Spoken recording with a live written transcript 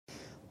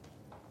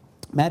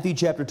Matthew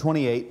chapter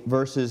 28,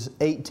 verses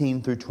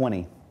 18 through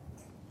 20.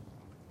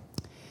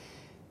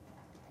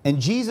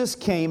 And Jesus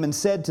came and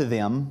said to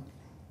them,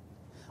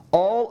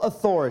 "All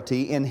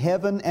authority in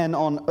heaven and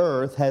on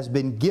earth has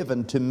been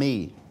given to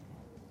me.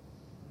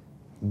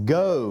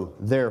 Go,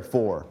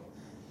 therefore,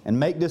 and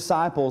make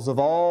disciples of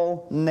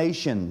all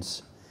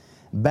nations,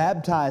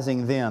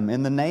 baptizing them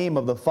in the name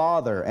of the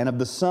Father and of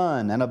the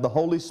Son and of the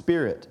Holy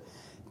Spirit,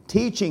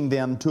 teaching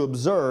them to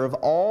observe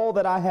all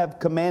that I have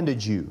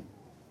commanded you.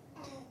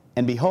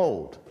 And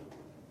behold,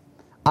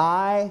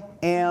 I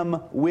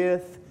am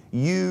with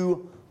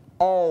you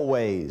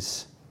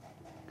always,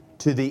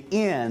 to the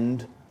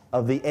end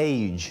of the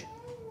age."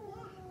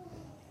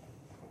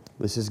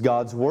 This is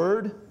God's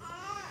Word.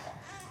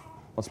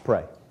 Let's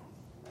pray.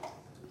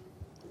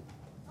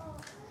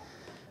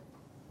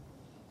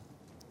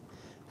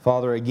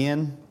 Father,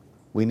 again,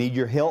 we need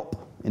your help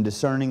in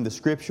discerning the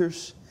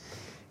Scriptures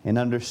and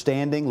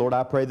understanding. Lord,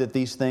 I pray that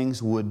these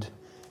things would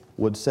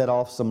set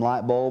off some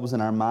light bulbs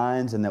in our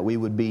minds, and that we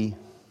would be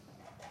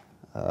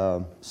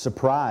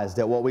surprised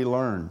at what we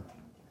learn.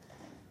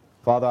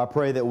 Father, I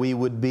pray that we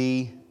would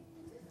be,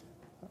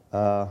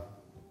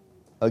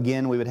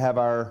 again, we would have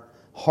our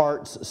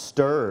hearts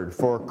stirred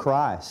for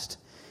Christ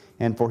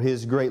and for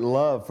His great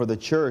love for the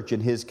church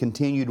and His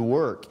continued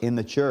work in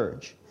the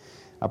church.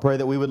 I pray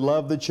that we would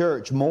love the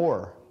church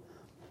more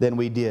than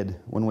we did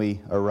when we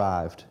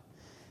arrived.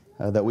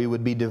 That we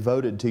would be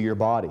devoted to your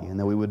body, and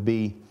that we would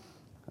be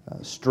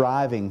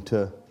striving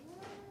to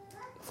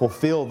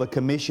fulfill the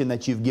commission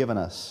that you've given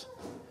us,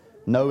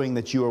 knowing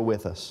that you are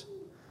with us.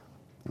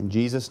 In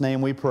Jesus'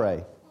 name we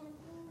pray.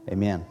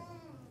 Amen.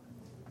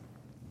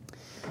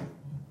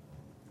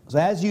 So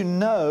as you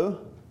know,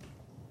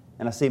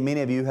 and I see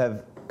many of you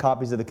have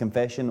copies of the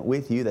confession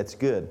with you, that's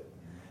good.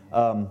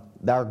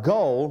 Our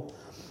goal,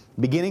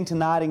 beginning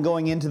tonight and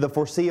going into the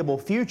foreseeable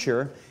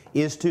future,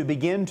 is to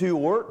begin to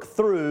work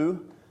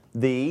through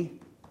the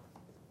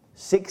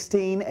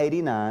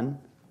 1689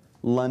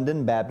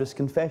 London Baptist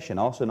Confession,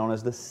 also known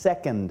as the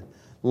Second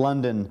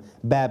London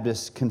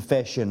Baptist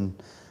Confession.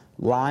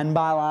 Line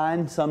by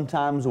line,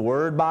 sometimes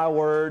word by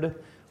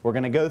word. We're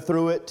going to go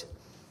through it,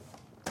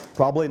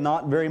 probably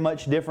not very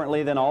much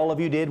differently than all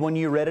of you did when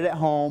you read it at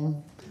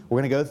home.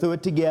 We're going to go through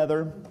it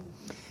together.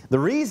 The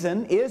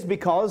reason is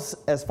because,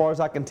 as far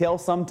as I can tell,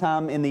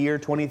 sometime in the year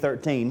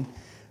 2013,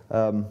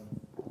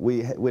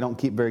 we don't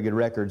keep very good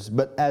records,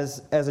 but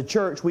as a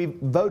church, we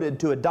voted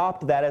to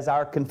adopt that as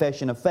our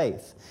confession of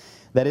faith.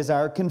 That is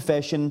our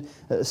confession,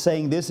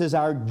 saying this is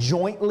our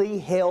jointly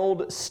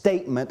held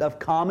statement of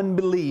common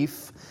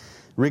belief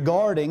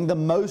regarding the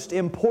most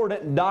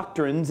important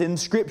doctrines in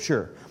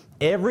Scripture.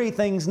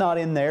 Everything's not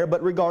in there,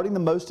 but regarding the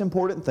most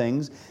important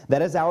things,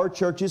 that is our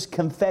church's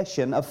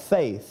confession of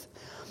faith.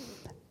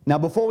 Now,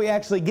 before we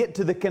actually get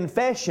to the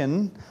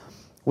confession,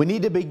 we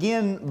need to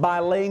begin by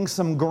laying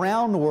some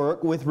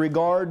groundwork with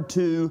regard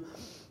to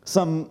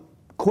some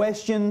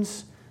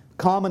questions,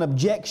 common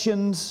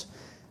objections,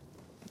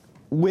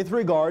 with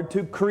regard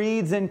to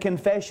creeds and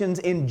confessions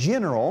in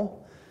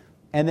general,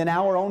 and then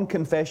our own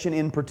confession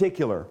in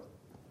particular.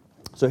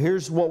 So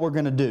here's what we're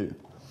going to do.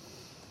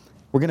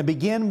 We're going to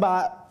begin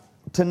by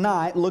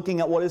tonight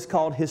looking at what is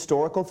called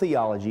historical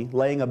theology,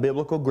 laying a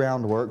biblical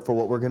groundwork for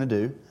what we're going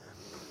to do.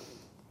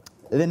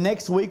 And then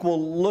next week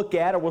we'll look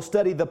at, or we'll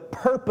study the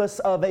purpose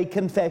of a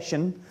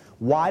confession.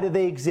 Why do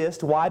they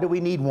exist? Why do we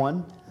need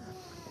one?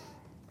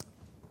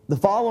 The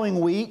following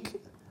week,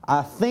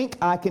 I think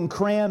I can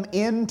cram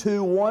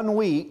into 1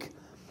 week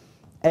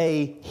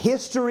a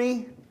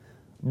history,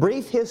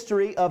 brief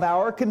history of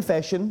our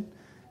confession.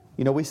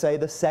 You know, we say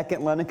the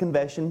Second London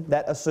Confession.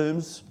 That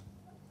assumes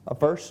a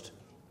First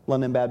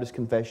London Baptist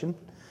Confession.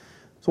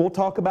 So we'll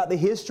talk about the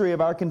history of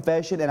our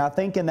confession, and I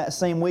think in that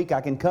same week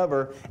I can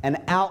cover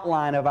an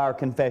outline of our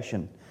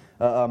confession.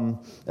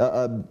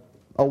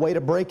 A way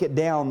to break it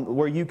down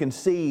where you can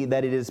see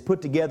that it is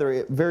put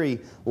together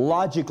very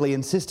logically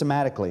and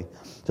systematically.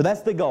 So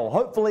that's the goal.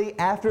 Hopefully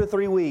after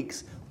 3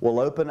 weeks we'll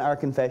open our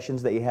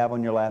confessions that you have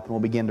on your lap and we'll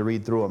begin to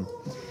read through them.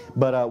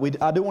 But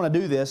I do want to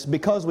do this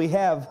because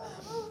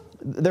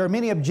there are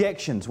many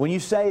objections. When you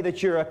say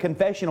that you're a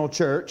confessional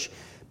church,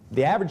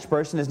 the average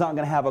person is not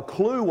going to have a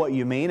clue what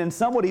you mean, and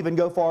some would even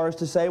go far as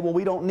to say, well,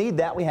 we don't need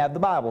that, we have the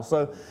Bible.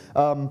 So,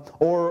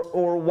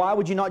 or why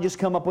would you not just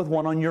come up with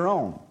one on your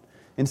own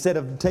instead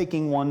of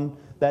taking one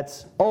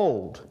that's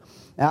old?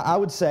 Now, I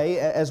would say,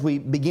 as we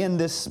begin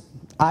this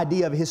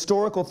idea of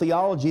historical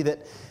theology,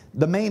 that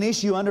the main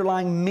issue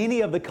underlying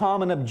many of the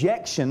common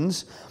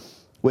objections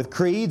with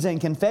creeds and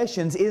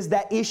confessions is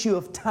that issue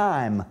of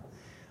time.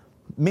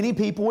 Many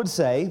people would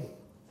say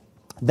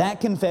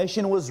that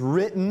confession was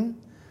written,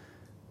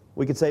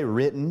 we could say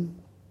written,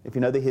 if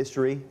you know the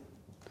history,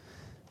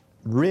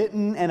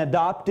 written and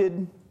adopted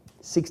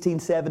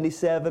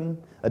 1677,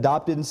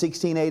 adopted in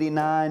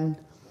 1689.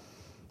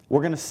 We're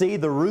going to see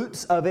the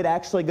roots of it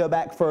actually go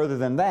back further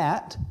than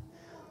that.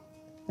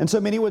 And so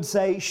many would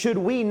say, should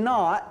we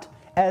not,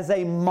 as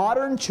a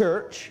modern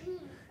church,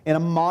 in a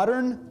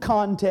modern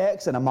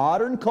context, in a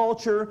modern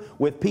culture,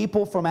 with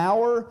people from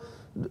our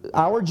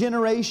our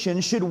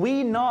generation, should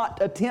we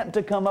not attempt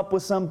to come up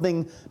with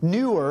something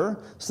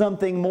newer,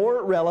 something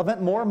more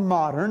relevant, more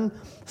modern,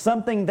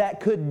 something that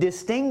could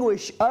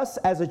distinguish us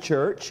as a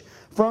church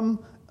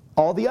from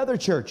all the other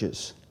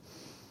churches?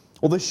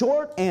 Well, the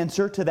short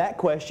answer to that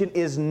question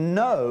is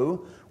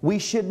no, we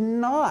should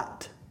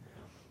not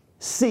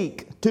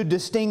seek to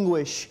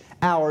distinguish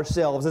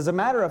ourselves. As a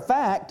matter of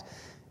fact,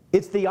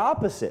 it's the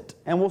opposite.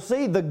 And we'll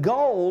see the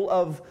goal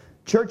of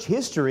church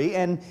history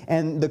and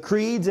the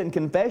creeds and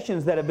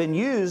confessions that have been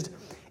used,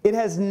 it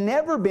has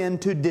never been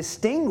to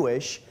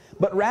distinguish,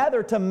 but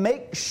rather to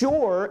make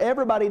sure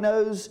everybody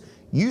knows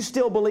you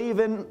still believe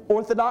in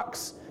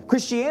Orthodox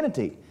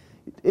Christianity.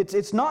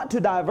 It's not to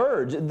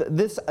diverge.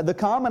 The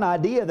common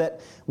idea that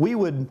we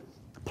would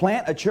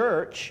plant a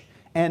church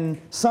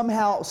and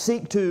somehow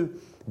seek to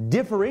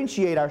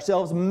differentiate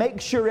ourselves,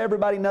 make sure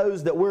everybody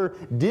knows that we're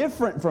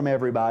different from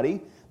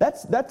everybody,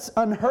 that's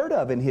unheard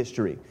of in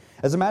history.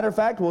 As a matter of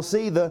fact, we'll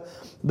see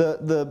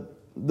the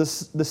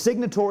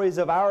signatories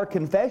of our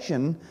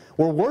confession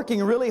were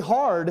working really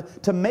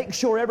hard to make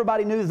sure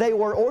everybody knew they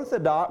were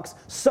Orthodox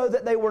so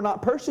that they were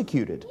not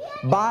persecuted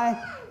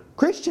by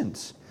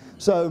Christians.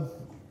 So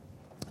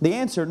the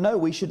answer, no,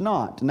 we should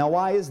not. Now,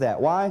 why is that?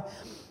 Why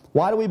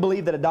do we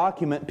believe that a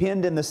document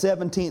penned in the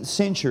 17th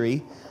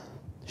century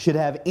should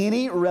have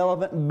any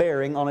relevant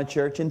bearing on a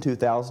church in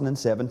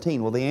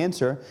 2017? Well, the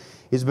answer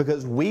is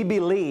because we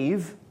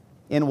believe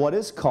in what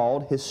is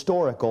called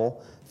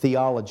historical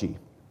theology.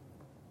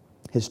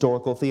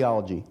 Historical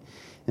theology.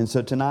 And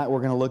so tonight we're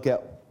going to look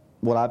at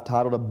what I've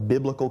titled a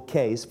biblical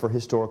case for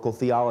historical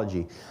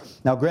theology.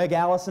 Now, Greg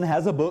Allison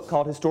has a book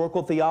called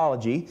Historical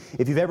Theology.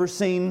 If you've ever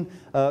seen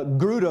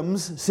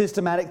Grudem's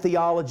Systematic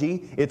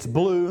Theology, it's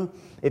blue.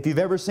 If you've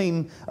ever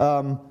seen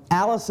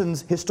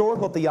Allison's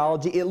Historical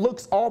Theology, it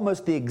looks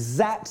almost the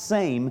exact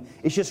same.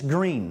 It's just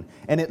green.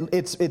 And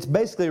it's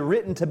basically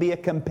written to be a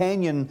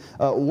companion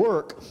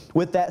work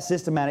with that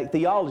systematic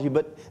theology.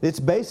 But it's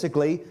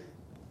basically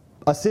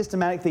a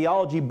systematic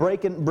theology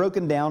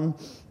broken down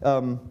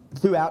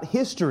throughout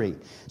history.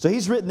 So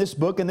he's written this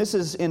book, and this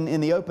is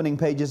in the opening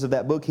pages of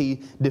that book.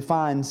 He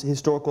defines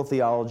historical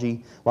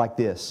theology like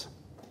this.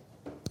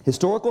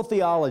 Historical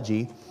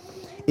theology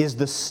is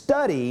the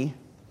study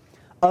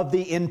of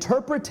the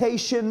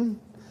interpretation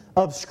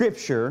of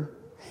Scripture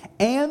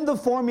and the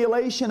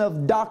formulation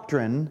of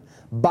doctrine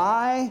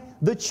by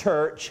the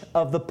church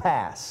of the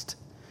past.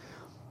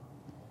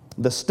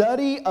 The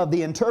study of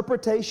the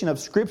interpretation of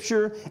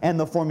Scripture and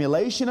the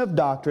formulation of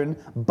doctrine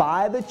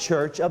by the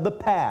church of the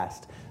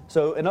past.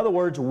 So, in other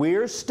words,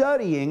 we're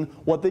studying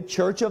what the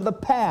church of the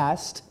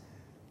past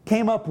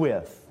came up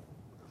with.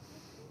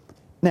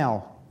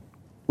 Now,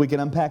 we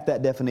can unpack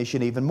that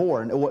definition even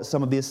more and what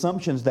some of the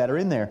assumptions that are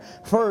in there.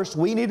 First,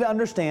 we need to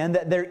understand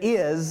that there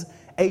is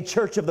a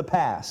church of the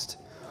past.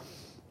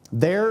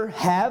 There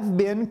have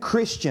been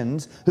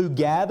Christians who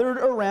gathered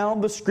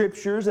around the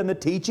Scriptures and the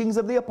teachings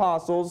of the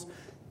apostles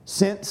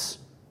since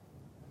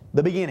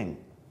the beginning.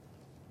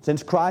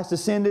 Since Christ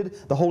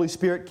ascended, the Holy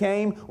Spirit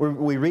came.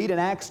 We read in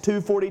Acts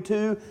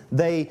 2:42,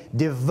 they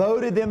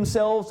devoted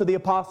themselves to the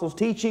apostles'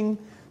 teaching,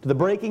 to the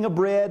breaking of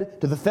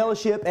bread, to the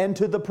fellowship, and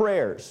to the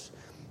prayers.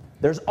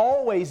 There's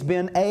always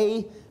been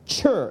a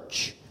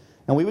church,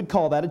 and we would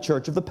call that a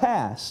church of the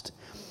past.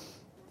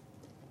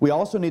 We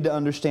also need to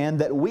understand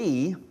that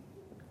we,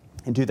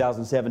 in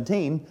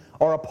 2017,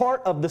 are a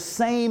part of the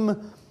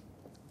same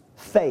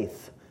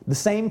faith, the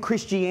same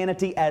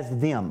Christianity as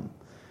them.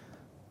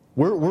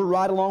 We're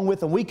right along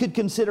with them. We could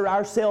consider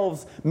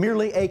ourselves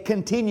merely a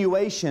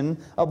continuation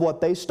of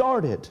what they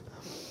started.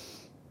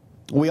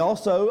 We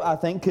also, I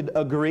think, could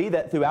agree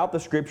that throughout the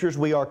Scriptures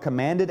we are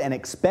commanded and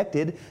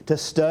expected to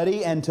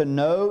study and to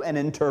know and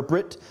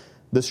interpret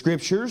the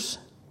Scriptures.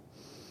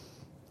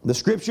 The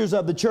Scriptures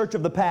of the church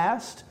of the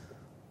past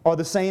are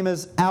the same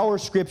as our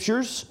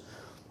Scriptures.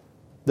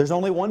 There's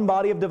only one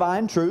body of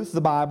divine truth, the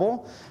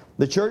Bible.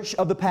 The church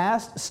of the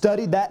past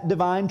studied that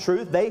divine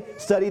truth. They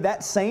study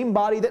that same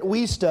body that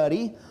we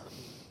study.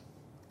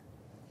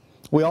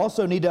 We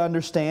also need to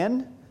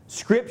understand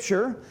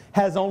Scripture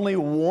has only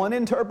one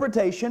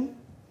interpretation.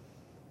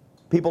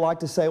 People like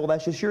to say, well,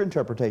 that's just your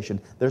interpretation.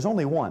 There's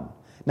only one.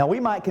 Now, we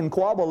can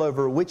quabble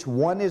over which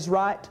one is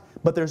right,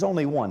 but there's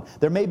only one.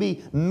 There may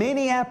be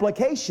many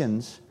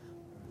applications,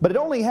 but it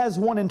only has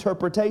one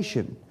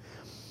interpretation.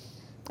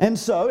 And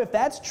so, if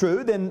that's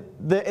true, then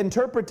the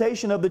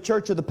interpretation of the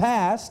church of the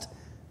past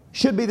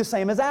should be the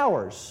same as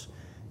ours.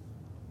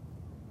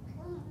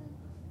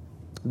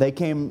 They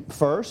came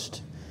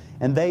first,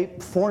 and they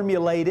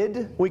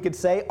formulated, we could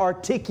say,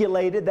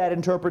 articulated that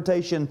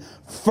interpretation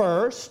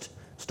first,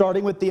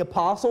 starting with the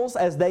apostles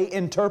as they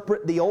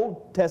interpret the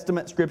Old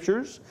Testament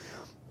Scriptures.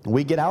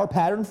 We get our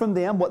pattern from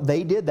them. What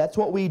they did, that's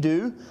what we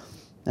do.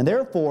 And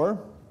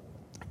therefore,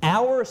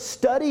 our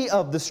study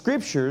of the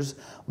Scriptures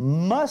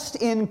must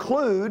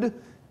include,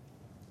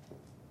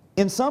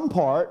 in some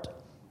part,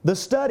 the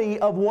study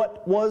of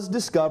what was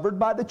discovered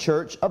by the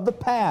church of the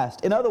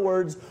past. In other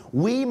words,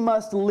 we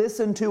must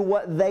listen to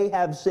what they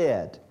have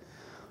said.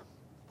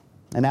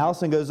 And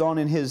Allison goes on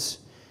in his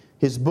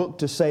his book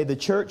to say the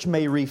church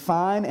may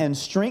refine and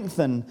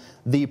strengthen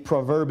the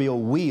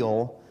proverbial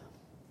wheel.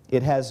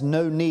 It has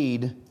no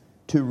need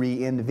to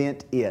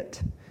reinvent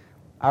it.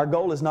 Our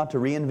goal is not to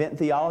reinvent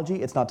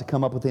theology. It's not to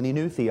come up with any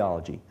new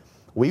theology.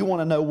 We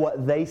want to know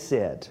what they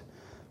said.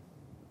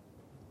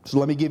 So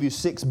let me give you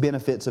 6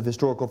 benefits of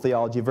historical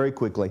theology very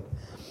quickly.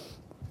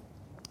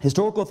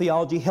 Historical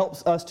theology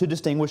helps us to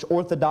distinguish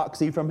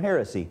orthodoxy from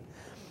heresy.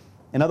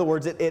 In other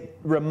words, it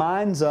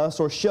reminds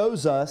us or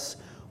shows us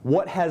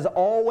what has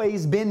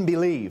always been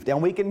believed.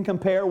 And we can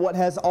compare what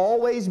has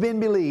always been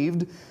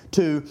believed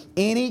to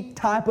any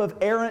type of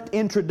errant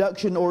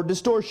introduction or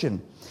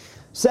distortion.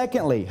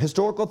 Secondly,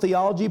 historical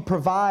theology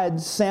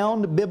provides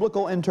sound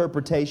biblical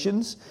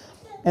interpretations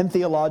and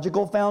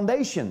theological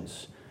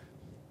foundations.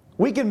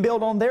 We can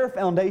build on their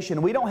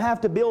foundation. We don't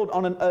have to build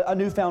on a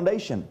new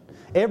foundation.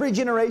 Every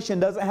generation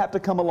doesn't have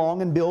to come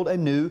along and build a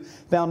new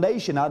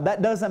foundation. Now,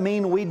 that doesn't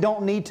mean we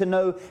don't need to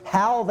know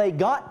how they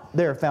got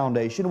their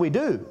foundation. We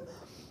do.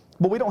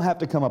 But we don't have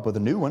to come up with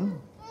a new one.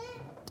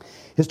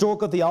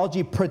 Historical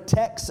theology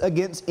protects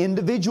against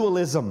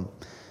individualism,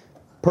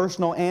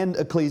 personal and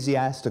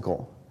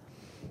ecclesiastical.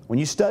 When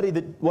you study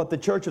what the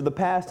church of the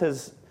past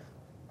has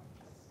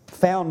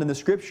found in the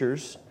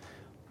Scriptures,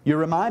 you're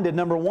reminded,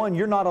 number one,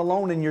 you're not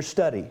alone in your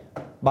study.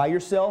 By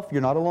yourself,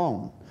 you're not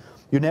alone.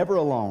 You're never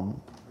alone.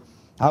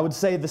 I would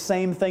say the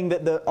same thing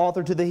that the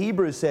author to the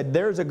Hebrews said.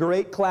 There's a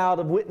great cloud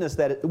of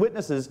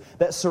witnesses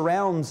that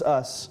surrounds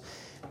us.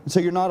 So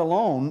you're not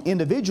alone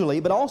individually,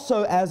 but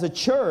also as a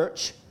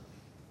church,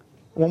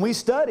 when we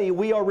study,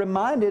 we are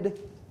reminded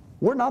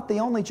we're not the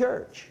only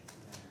church.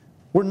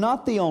 We're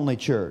not the only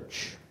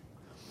church.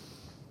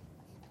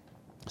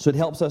 So it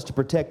helps us to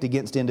protect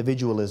against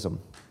individualism.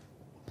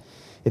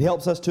 It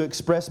helps us to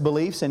express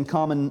beliefs in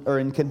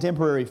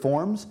contemporary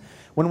forms.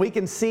 When we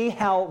can see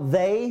how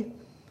they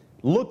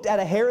looked at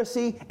a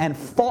heresy and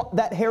fought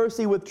that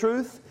heresy with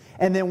truth,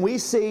 and then we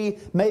see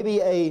maybe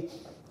a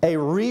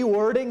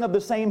rewording of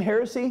the same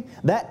heresy,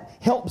 that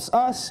helps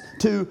us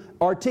to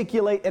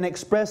articulate and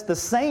express the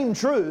same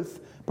truth,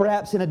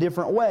 perhaps in a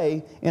different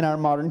way in our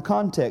modern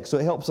context. So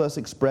it helps us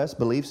express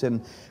beliefs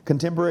in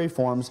contemporary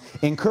forms,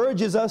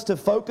 encourages us to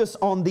focus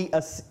on the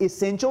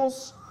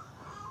essentials.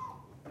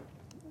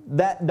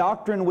 That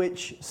doctrine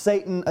which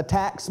Satan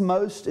attacks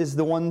most is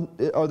the one,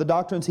 or the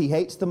doctrines he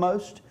hates the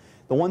most.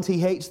 The ones he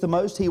hates the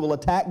most, he will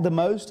attack the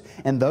most.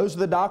 And those are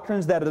the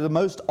doctrines that are the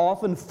most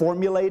often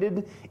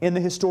formulated in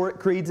the historic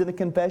creeds and the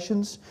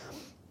confessions.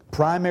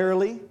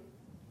 Primarily,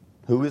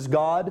 who is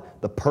God?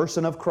 The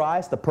person of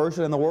Christ, the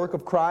person and the work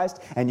of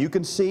Christ. And you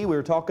can see, we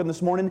were talking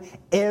this morning,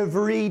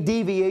 every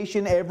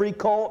deviation, every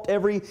cult,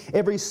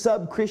 every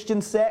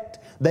sub-Christian sect,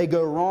 they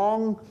go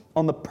wrong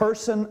on the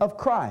person of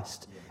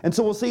Christ. And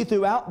so we'll see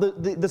throughout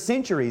the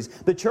centuries,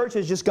 the church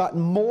has just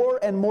gotten more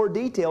and more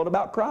detailed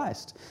about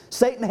Christ.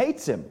 Satan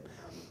hates Him.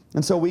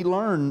 And so we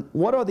learn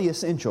what are the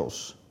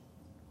essentials.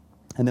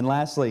 And then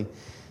lastly,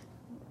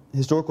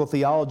 historical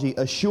theology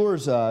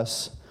assures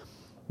us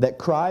that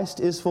Christ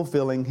is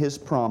fulfilling His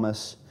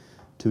promise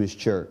to His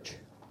church.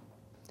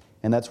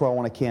 And that's where I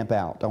want to camp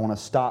out. I want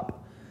to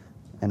stop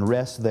and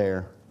rest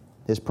there.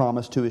 His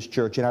promise to His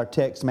church. In our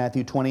text,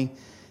 Matthew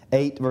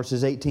 28,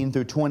 verses 18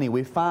 through 20,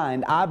 we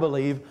find, I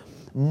believe,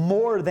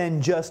 more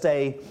than just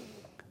a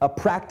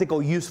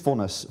practical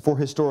usefulness for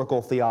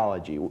historical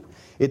theology.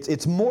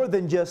 It's more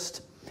than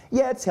just,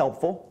 yeah, it's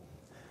helpful.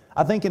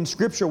 I think in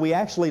Scripture we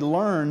actually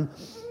learn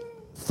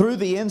through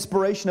the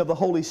inspiration of the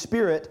Holy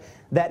Spirit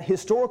that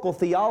historical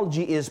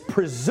theology is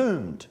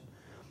presumed.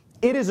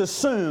 It is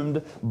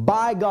assumed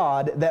by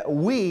God that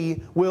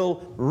we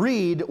will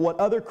read what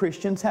other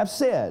Christians have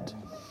said.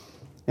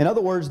 In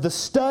other words, the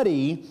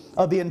study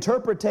of the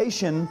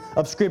interpretation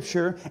of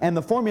Scripture and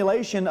the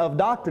formulation of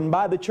doctrine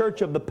by the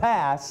church of the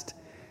past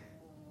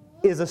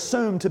is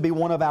assumed to be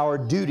one of our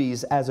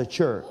duties as a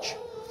church.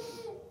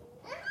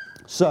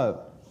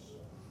 So,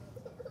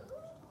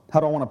 how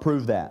do I want to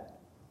prove that?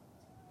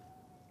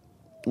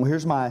 Well,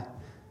 here's my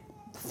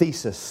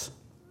thesis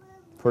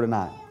for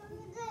tonight.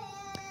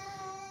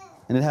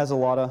 And it has a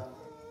lot of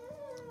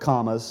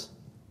commas.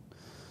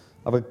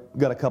 I've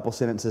got a couple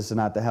sentences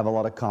tonight that have a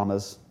lot of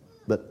commas.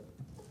 But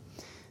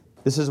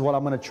this is what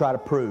I'm going to try to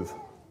prove.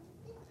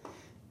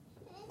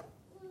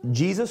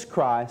 Jesus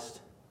Christ,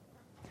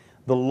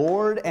 the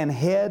Lord and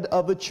head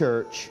of the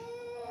church,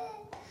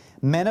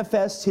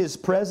 manifests His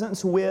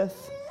presence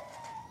with,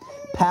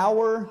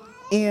 power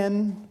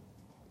in,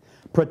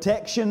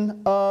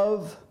 protection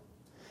of,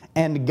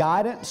 and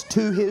guidance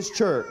to His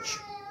church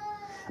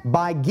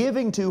by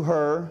giving to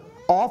her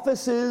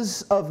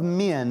offices of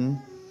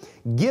men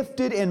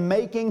gifted in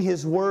making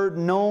His word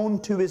known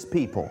to His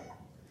people.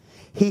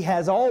 He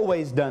has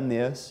always done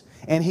this,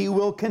 and He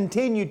will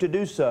continue to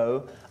do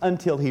so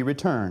until He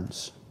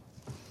returns.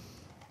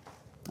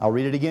 I'll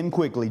read it again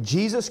quickly.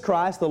 Jesus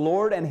Christ, the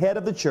Lord and head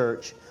of the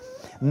church,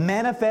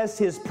 manifests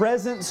His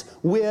presence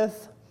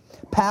with,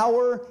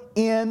 power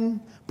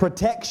in,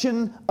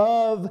 protection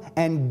of,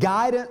 and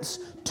guidance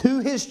to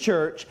His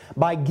church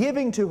by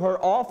giving to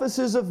her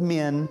offices of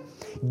men,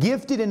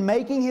 gifted in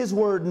making His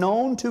word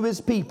known to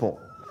His people.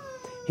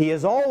 He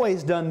has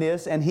always done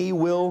this, and He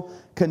will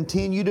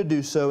continue to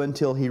do so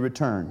until He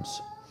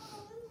returns.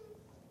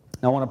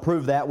 Now, I want to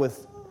prove that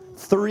with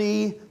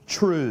 3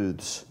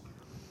 truths.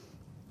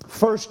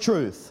 First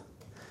truth,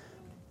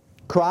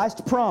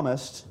 Christ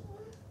promised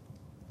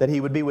that He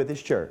would be with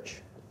His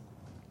church.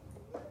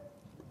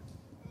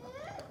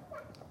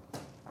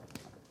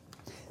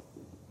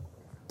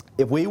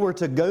 If we were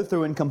to go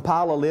through and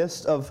compile a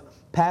list of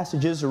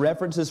passages or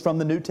references from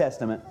the New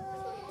Testament,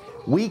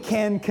 we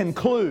can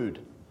conclude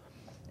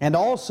and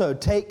also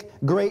take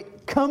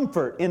great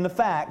comfort in the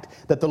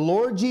fact that the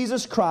Lord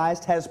Jesus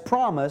Christ has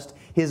promised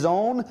His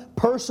own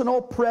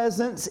personal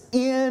presence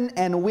in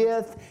and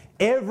with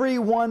every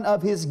one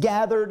of His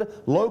gathered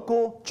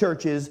local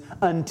churches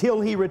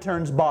until He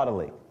returns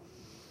bodily.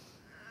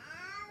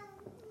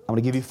 I'm going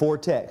to give you 4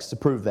 texts to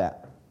prove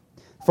that.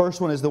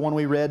 First one is the one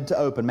we read to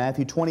open,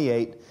 Matthew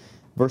 28,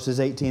 verses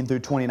 18 through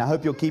 20. And I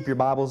hope you'll keep your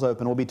Bibles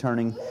open. We'll be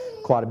turning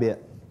quite a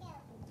bit.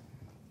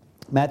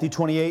 Matthew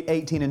 28,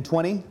 18 and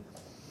 20.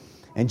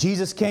 And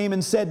Jesus came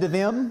and said to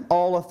them,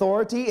 All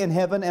authority in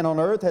heaven and on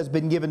earth has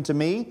been given to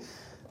me.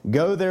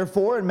 Go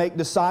therefore and make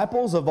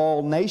disciples of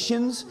all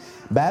nations,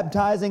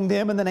 baptizing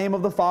them in the name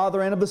of the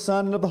Father and of the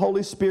Son and of the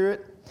Holy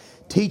Spirit,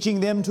 teaching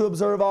them to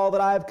observe all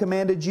that I have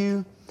commanded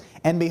you.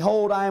 And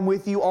behold, I am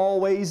with you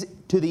always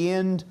to the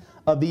end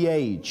of the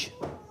age.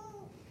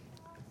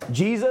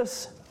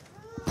 Jesus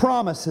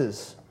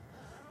promises,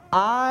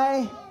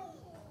 I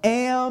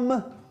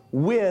am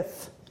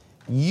with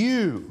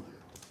you.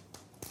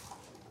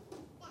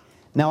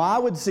 Now, I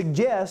would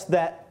suggest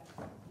that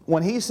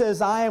when He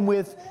says, I am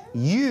with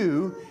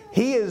you,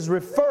 He is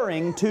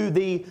referring to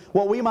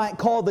what we might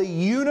call the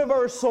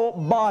universal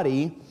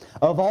body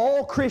of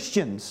all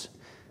Christians,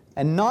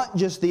 and not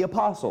just the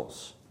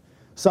apostles.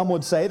 Some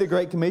would say the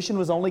Great Commission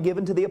was only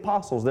given to the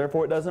apostles,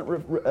 therefore it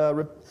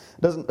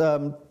doesn't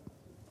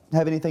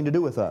have anything to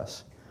do with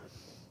us.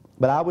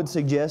 But I would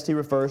suggest He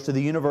refers to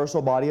the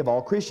universal body of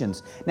all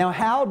Christians. Now,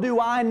 how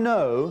do I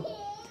know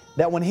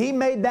that when He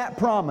made that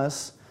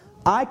promise,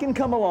 I can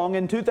come along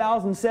in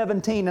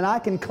 2017 and I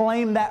can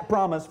claim that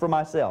promise for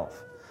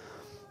myself?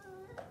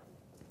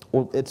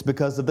 Well, it's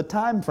because of the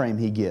time frame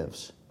He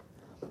gives.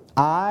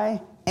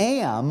 I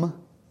am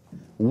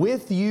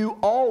with you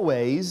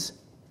always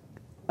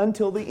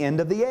until the end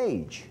of the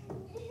age.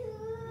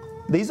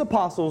 These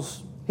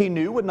apostles, He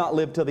knew, would not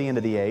live till the end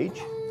of the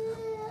age.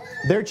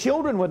 Their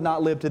children would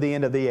not live to the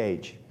end of the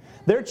age.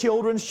 Their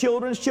children's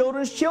children's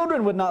children's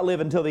children would not live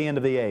until the end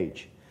of the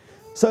age.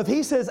 So if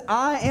He says,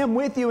 I am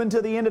with you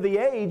until the end of the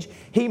age,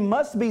 He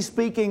must be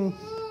speaking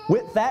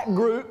with that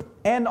group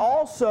and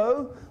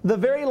also the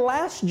very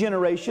last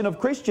generation of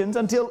Christians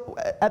until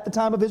at the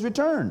time of His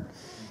return.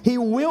 He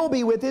will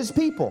be with His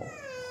people.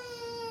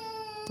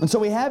 And so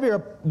we have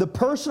here the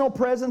personal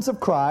presence of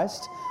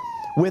Christ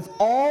with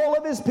all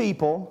of His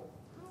people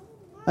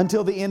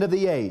until the end of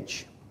the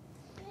age.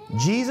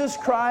 Jesus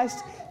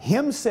Christ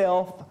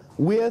Himself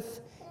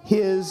with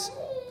His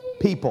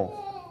people.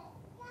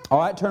 All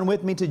right, turn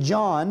with me to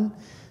John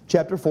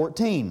chapter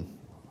 14.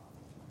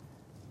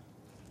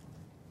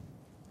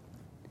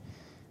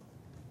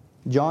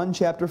 John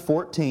chapter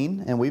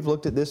 14, and we've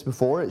looked at this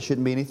before. It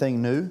shouldn't be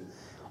anything new.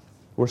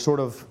 We're sort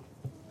of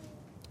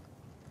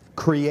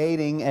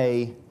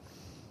creating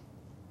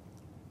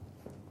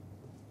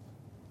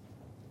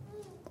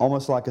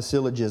almost like a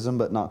syllogism,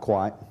 but not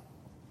quite.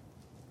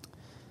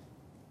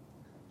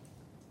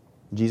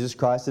 Jesus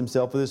Christ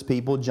Himself with His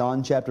people,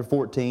 John chapter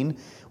 14.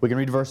 We can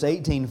read verse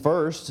 18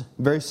 first,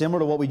 very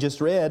similar to what we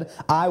just read.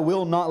 I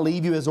will not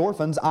leave you as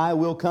orphans, I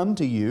will come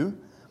to you.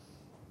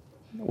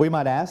 We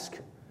might ask,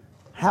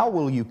 how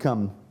will you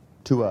come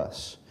to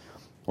us?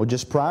 Well,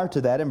 just prior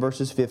to that in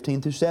verses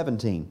 15 through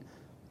 17.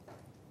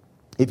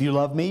 If you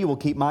love me, you will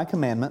keep my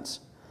commandments,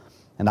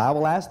 and I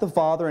will ask the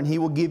Father, and He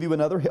will give you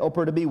another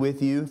helper to be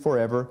with you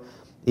forever,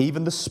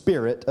 even the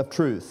Spirit of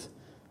truth,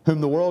 whom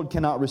the world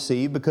cannot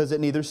receive, because it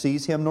neither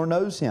sees Him nor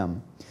knows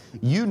Him.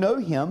 You know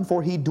Him,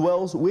 for He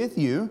dwells with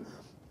you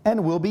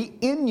and will be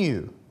in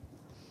you.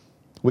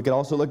 We could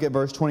also look at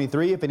verse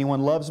 23. If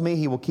anyone loves me,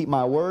 he will keep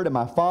my word, and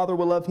my Father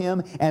will love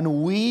him,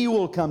 and we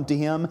will come to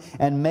him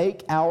and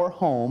make our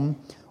home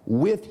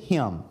with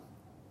him.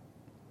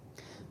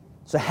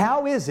 So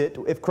how is it,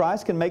 if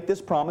Christ can make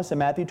this promise in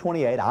Matthew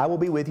 28, I will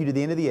be with you to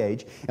the end of the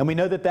age, and we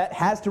know that that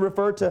has to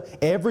refer to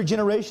every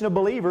generation of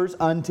believers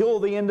until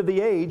the end of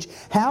the age,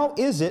 how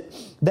is it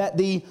that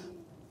the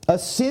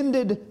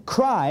ascended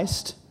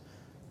Christ,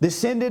 the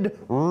ascended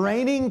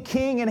reigning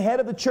King and head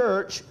of the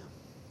church,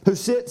 who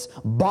sits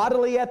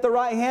bodily at the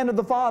right hand of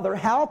the Father,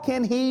 how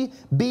can He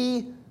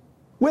be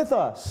with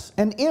us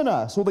and in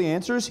us? Well, the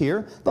answer is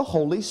here, the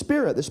Holy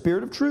Spirit, the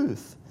Spirit of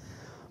truth.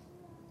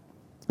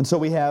 And so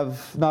we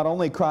have not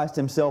only Christ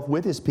Himself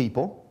with His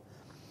people,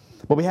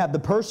 But we have the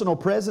personal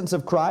presence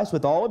of Christ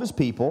with all of His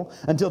people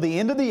until the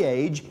end of the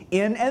age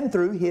in and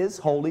through His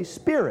Holy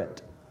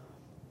Spirit.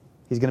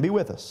 He's going to be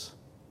with us.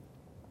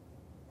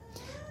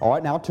 All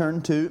right, now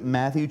turn to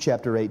Matthew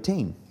chapter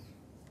 18.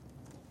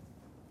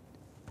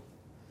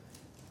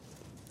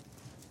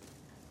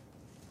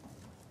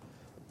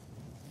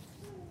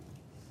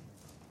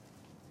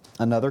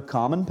 Another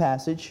common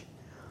passage.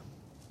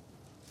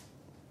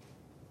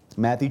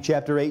 Matthew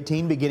chapter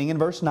 18, beginning in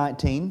verse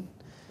 19.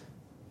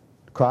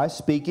 Christ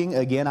speaking,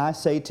 "Again I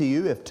say to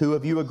you, if two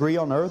of you agree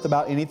on earth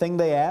about anything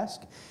they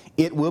ask,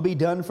 it will be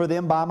done for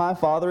them by my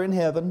Father in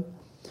heaven.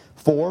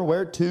 For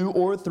where two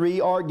or three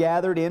are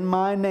gathered in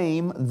my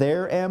name,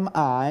 there am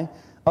I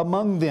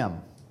among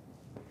them."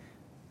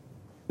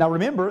 Now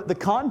remember, the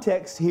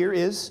context here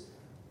is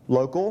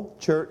local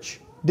church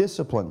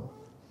discipline.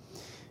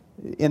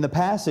 In the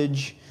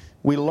passage,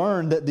 we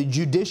learn that the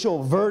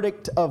judicial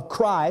verdict of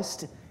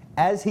Christ,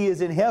 as He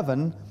is in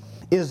heaven,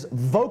 is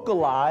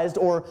vocalized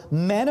or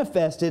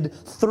manifested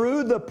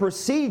through the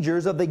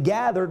procedures of the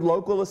gathered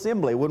local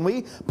assembly. When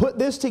we put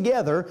this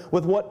together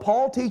with what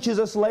Paul teaches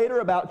us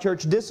later about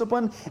church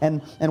discipline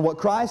and what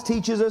Christ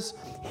teaches us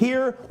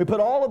here, we put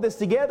all of this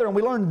together and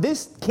we learn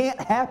this can't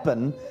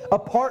happen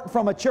apart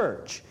from a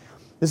church.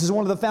 This is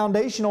one of the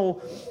foundational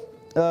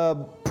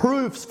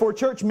proofs for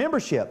church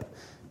membership.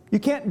 You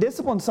can't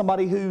discipline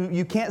somebody who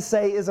you can't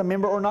say is a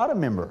member or not a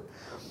member.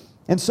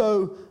 And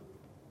so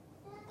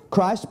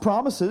Christ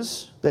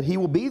promises that He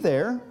will be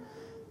there.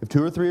 If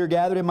two or three are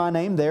gathered in my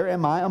name, there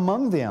am I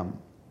among them.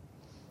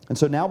 And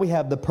so now we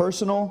have the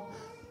personal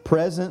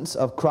presence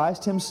of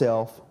Christ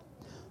Himself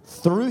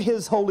through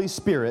His Holy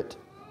Spirit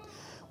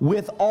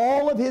with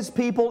all of His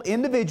people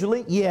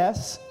individually,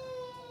 yes,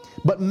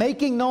 but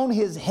making known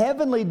His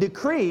heavenly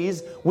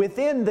decrees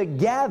within the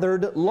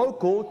gathered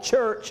local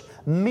church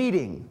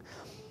meeting.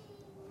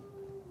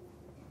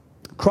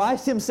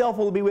 Christ Himself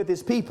will be with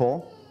His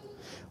people.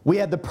 We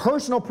have the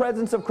personal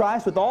presence of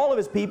Christ with all of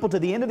His people to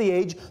the end of the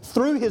age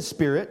through His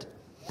Spirit.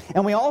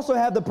 And we also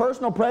have the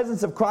personal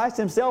presence of Christ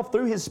Himself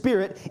through His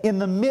Spirit in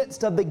the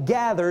midst of the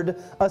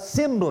gathered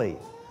assembly,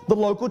 the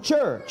local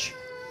church.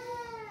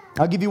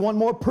 I'll give you one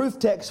more proof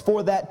text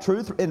for that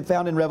truth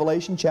found in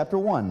Revelation chapter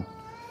 1.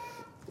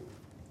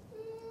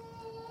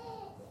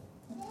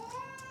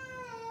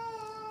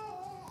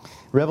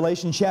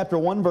 Revelation chapter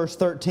 1 verse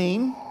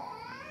 13.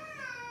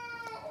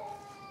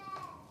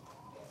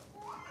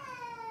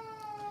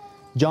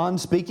 John,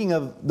 speaking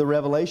of the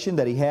revelation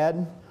that he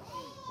had,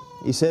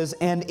 he says,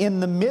 "And in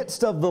the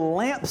midst of the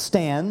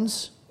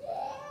lampstands,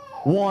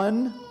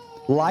 one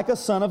like a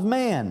son of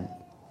man."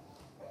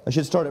 I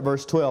should start at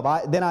verse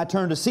 12. Then I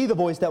turned to see the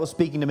voice that was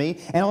speaking to me,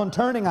 and on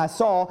turning I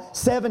saw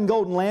 7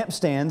 golden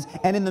lampstands,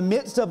 and in the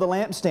midst of the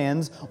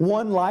lampstands,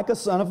 one like a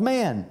son of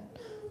man,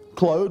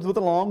 clothed with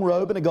a long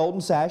robe and a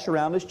golden sash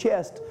around his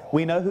chest.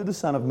 We know who the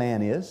Son of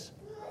Man is.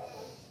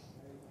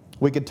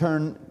 We could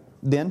turn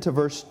then to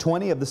verse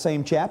 20 of the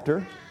same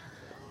chapter.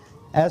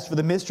 "As for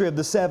the mystery of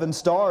the 7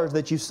 stars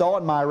that you saw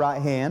in my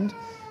right hand,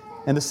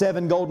 and the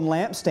 7 golden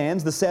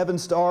lampstands, the 7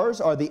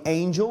 stars are the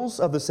angels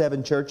of the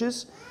 7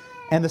 churches,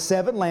 and the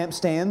 7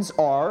 lampstands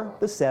are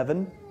the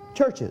 7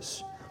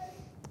 churches."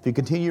 If you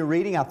continue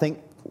reading, I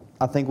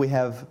think we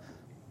have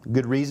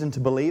good reason to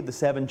believe the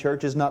 7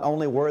 churches, not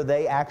only were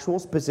they actual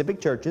specific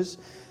churches,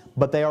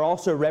 but they are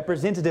also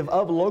representative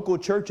of local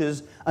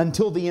churches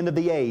until the end of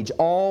the age.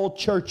 All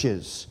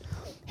churches.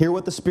 Hear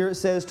what the Spirit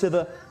says to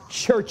the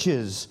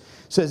churches.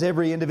 Says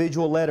every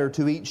individual letter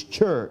to each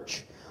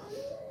church.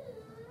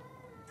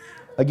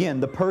 Again,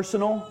 the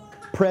personal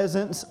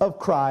presence of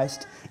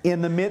Christ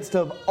in the midst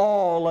of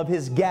all of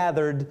His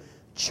gathered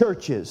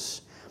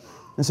churches.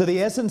 And so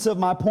the essence of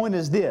my point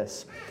is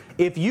this.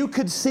 If you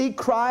could see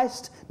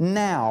Christ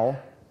now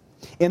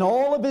in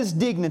all of His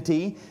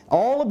dignity,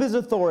 all of His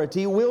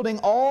authority, wielding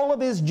all of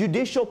His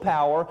judicial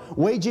power,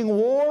 waging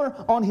war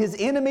on His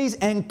enemies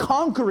and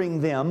conquering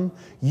them,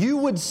 you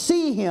would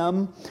see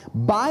Him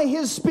by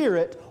His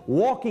Spirit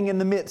walking in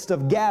the midst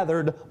of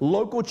gathered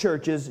local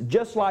churches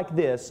just like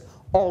this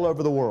all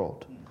over the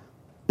world.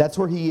 That's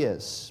where He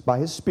is, by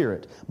His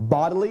Spirit.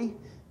 Bodily,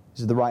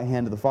 He's at the right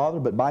hand of the Father,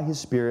 but by His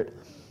Spirit,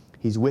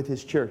 He's with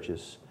His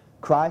churches.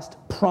 Christ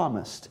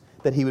promised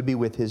that He would be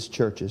with His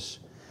churches.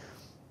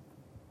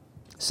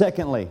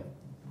 Secondly,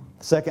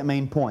 second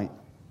main point.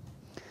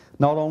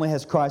 Not only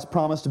has Christ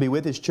promised to be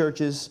with His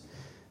churches,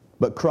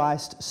 but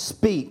Christ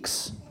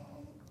speaks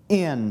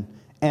in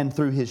and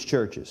through His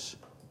churches.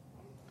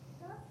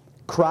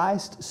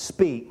 Christ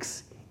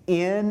speaks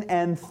in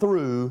and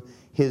through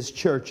His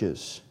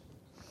churches.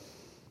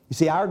 You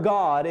see, our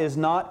God is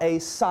not a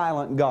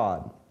silent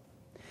God.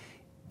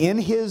 In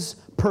His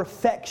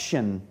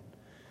perfection,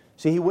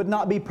 see, He would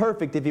not be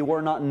perfect if He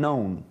were not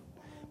known.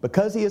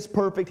 Because He is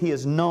perfect, He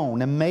is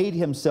known and made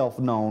Himself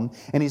known,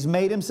 and He's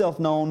made Himself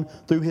known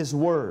through His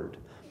Word.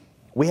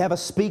 We have a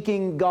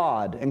speaking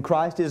God, and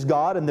Christ is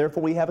God, and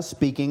therefore we have a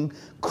speaking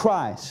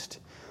Christ.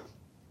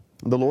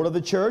 The Lord of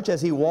the church,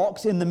 as He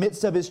walks in the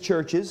midst of His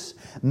churches,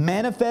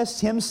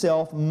 manifests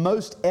Himself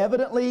most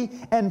evidently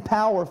and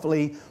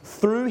powerfully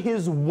through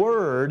His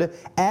Word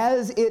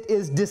as it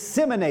is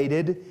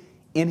disseminated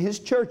in His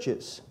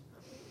churches.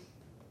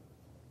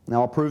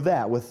 Now I'll prove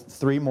that with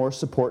 3 more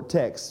support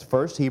texts.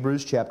 First,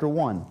 Hebrews chapter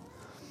 1.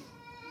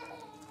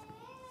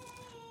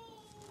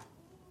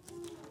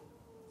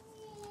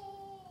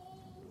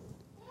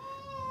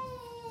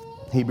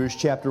 Hebrews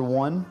chapter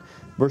 1,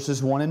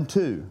 verses 1 and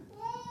 2.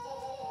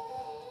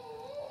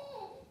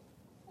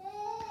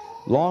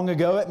 Long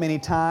ago, at many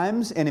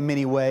times and in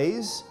many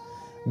ways,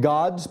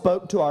 God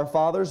spoke to our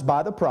fathers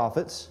by the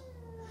prophets,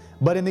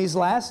 but in these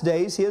last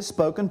days He has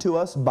spoken to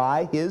us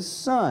by His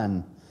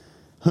Son,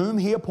 whom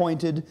He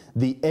appointed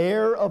the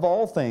heir of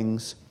all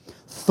things,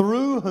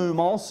 through whom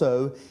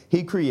also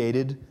He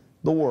created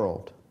the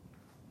world.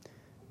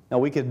 Now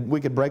we could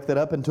break that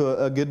up into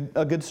a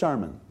good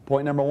sermon.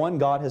 Point number 1,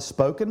 God has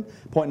spoken.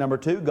 Point number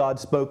 2, God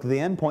spoke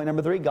then. Point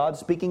number 3, God's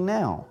speaking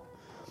now.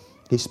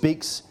 He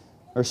speaks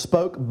or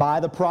spoke by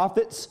the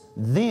prophets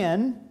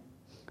then,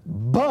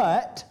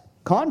 but,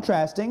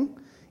 contrasting,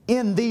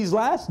 in these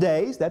last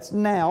days, that's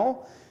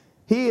now,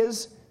 He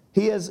has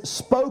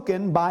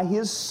spoken by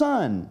His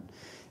Son.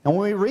 And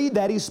when we read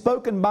that He's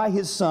spoken by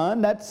His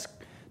Son, that's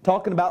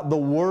talking about the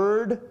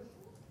Word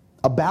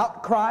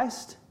about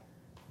Christ.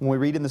 When we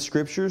read in the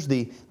Scriptures,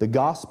 the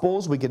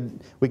Gospels, we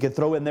could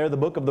throw in there the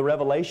book of the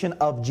Revelation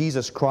of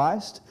Jesus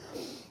Christ.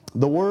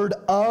 The Word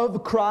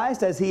of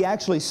Christ as He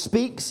actually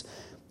speaks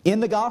in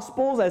the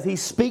Gospels, as He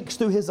speaks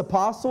through His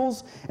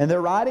apostles and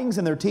their writings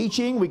and their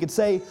teaching. We could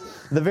say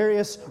the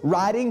various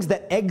writings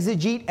that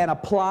exegete and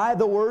apply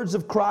the words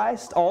of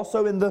Christ,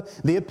 also in the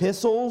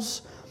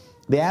epistles.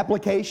 The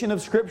application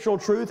of scriptural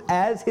truth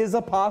as His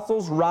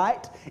apostles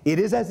write. It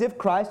is as if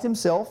Christ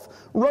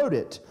Himself wrote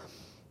it.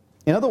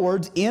 In other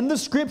words, in the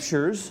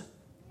Scriptures,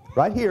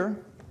 right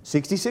here,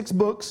 66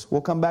 books, we'll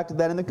come back to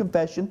that in the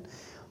confession.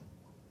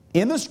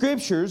 In the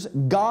Scriptures,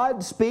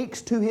 God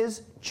speaks to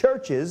His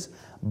churches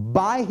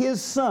by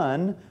His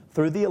Son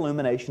through the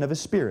illumination of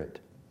His Spirit.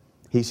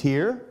 He's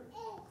here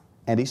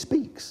and He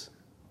speaks.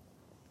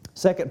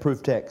 Second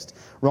proof text,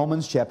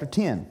 Romans chapter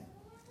 10.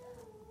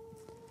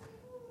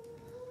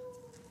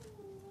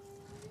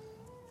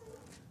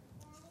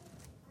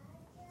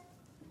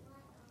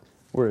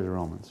 Where is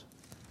Romans?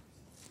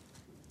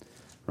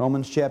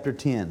 Romans chapter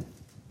 10.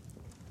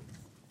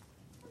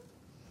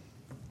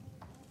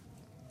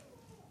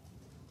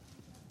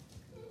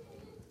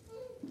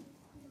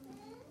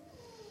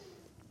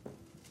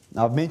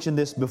 Now, I've mentioned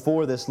this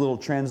before, this little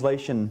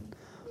translation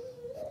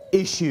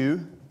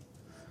issue.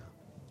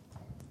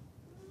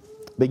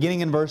 Beginning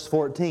in verse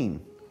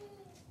 14.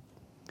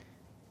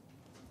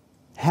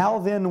 How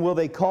then will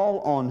they call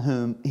on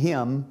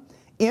Him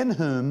in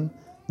whom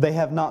they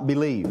have not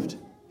believed?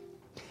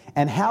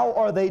 And how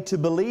are they to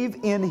believe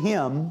in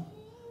Him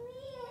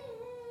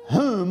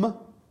whom,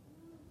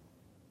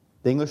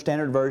 the English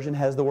Standard Version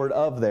has the word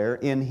of there,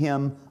 in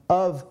Him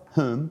of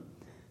whom,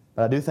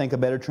 but I do think a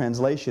better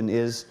translation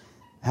is,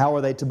 how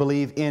are they to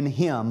believe in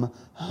Him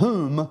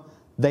whom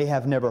they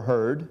have never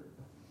heard?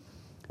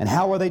 And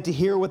how are they to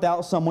hear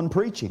without someone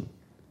preaching?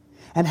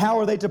 And how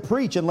are they to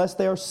preach unless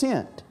they are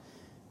sent?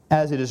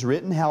 As it is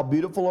written, how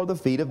beautiful are the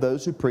feet of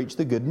those who preach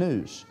the good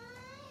news.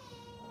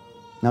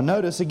 Now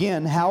notice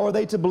again, how are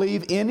they to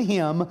believe in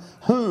Him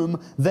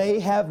whom they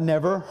have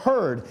never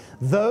heard?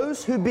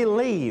 Those who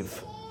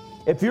believe.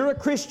 If you're a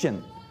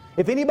Christian,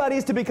 if anybody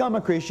is to become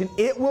a Christian,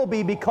 it will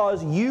be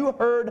because you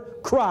heard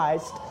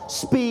Christ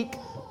speak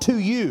to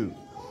you.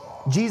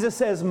 Jesus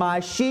says,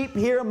 my sheep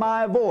hear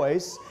my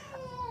voice.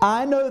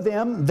 I know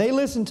them. They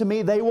listen to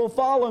me. They will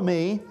follow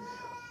me.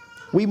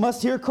 We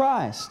must hear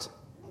Christ.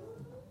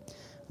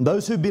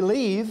 Those who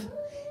believe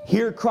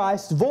hear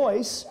Christ's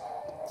voice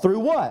through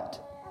what?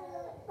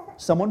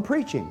 Someone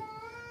preaching.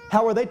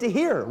 How are they to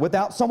hear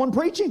without someone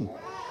preaching?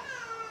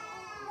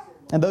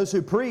 And those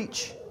who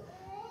preach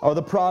are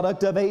the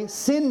product of a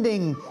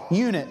sending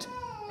unit.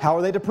 How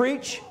are they to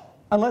preach?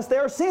 Unless they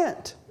are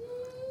sent.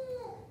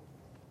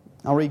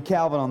 I'll read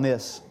Calvin on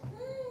this.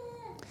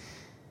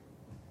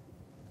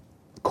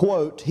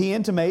 Quote, he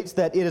intimates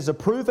that it is a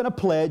proof and a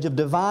pledge of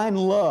divine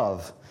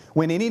love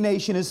when any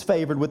nation is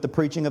favored with the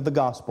preaching of the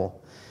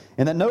gospel,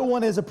 and that no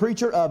one is a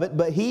preacher of it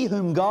but he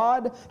whom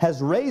God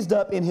has raised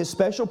up in His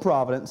special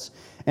providence,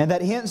 and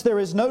that hence there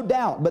is no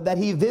doubt but that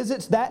He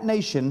visits that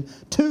nation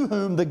to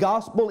whom the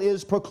gospel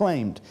is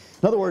proclaimed.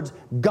 In other words,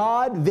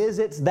 God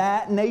visits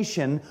that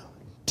nation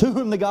to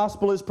whom the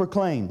gospel is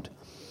proclaimed.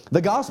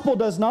 The gospel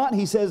does not,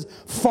 he says,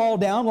 fall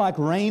down like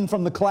rain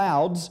from the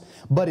clouds,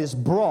 but is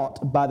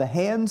brought by the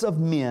hands of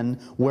men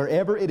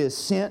wherever it is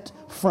sent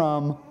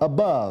from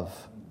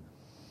above.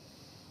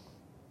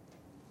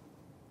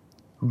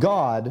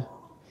 God,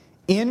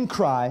 in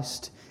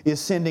Christ,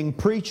 is sending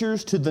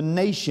preachers to the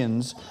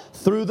nations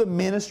through the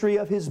ministry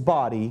of His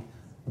body,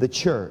 the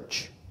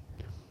church.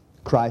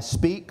 Christ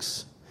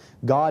speaks.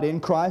 God in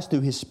Christ,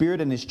 through His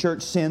Spirit and His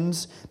church,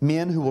 sends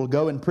men who will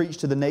go and preach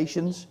to the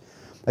nations.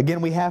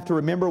 Again, we have to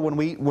remember when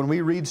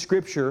we read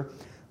Scripture,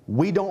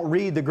 We don't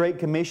read the Great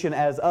Commission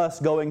as us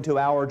going to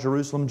our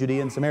Jerusalem,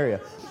 Judea, and Samaria.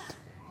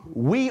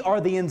 We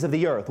are the ends of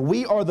the earth.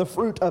 We are the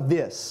fruit of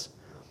this.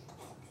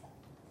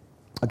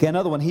 Okay,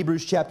 another one,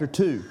 Hebrews chapter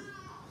 2.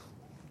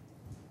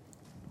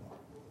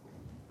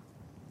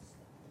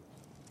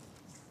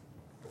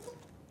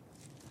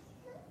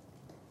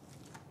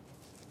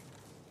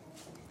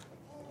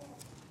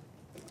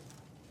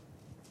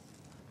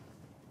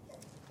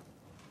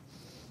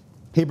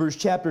 Hebrews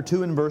chapter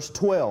 2 and verse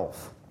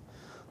 12.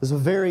 This is a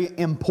very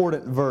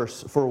important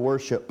verse for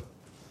worship.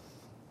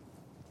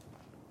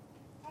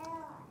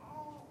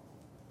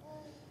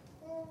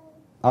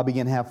 I'll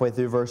begin halfway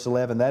through verse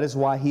 11. That is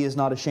why he is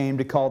not ashamed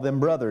to call them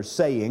brothers,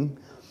 saying,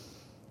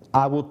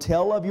 I will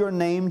tell of your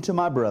name to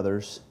my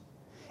brothers.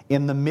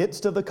 In the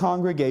midst of the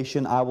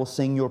congregation I will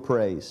sing your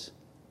praise.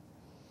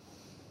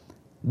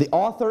 The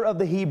author of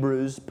the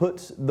Hebrews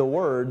puts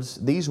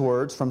these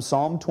words from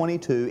Psalm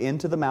 22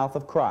 into the mouth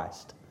of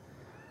Christ.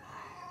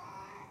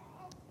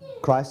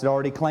 Christ had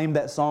already claimed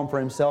that psalm for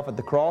himself at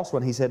the cross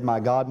when he said, my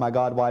God,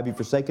 why have you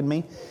forsaken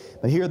me?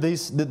 But here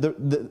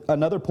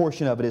another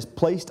portion of it is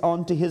placed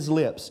onto his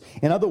lips.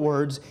 In other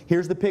words,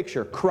 here's the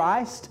picture.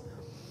 Christ,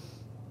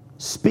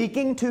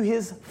 speaking to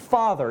his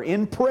Father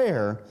in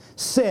prayer,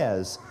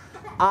 says,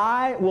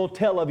 I will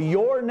tell of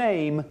your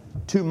name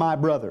to my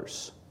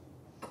brothers.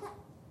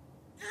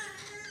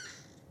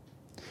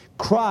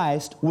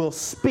 Christ will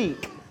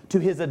speak to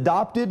his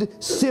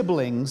adopted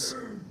siblings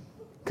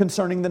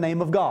concerning the name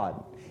of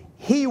God.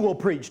 He will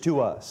preach to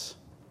us.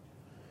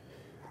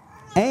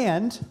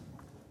 And,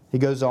 he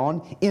goes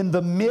on, in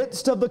the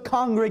midst of the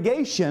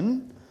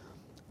congregation,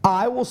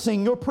 I will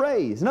sing your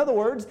praise. In other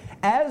words,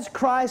 as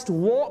Christ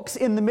walks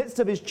in the midst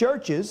of his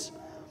churches,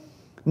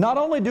 not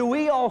only do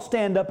we all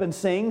stand up and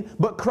sing,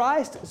 but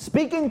Christ,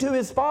 speaking to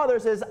his Father,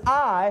 says,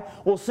 I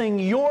will sing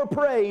your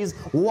praise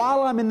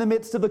while I'm in the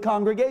midst of the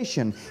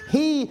congregation.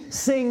 He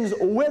sings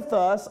with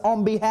us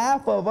on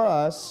behalf of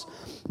us,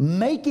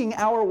 making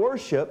our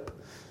worship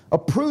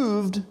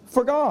approved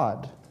for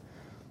God.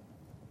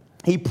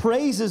 He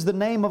praises the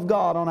name of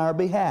God on our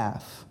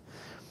behalf.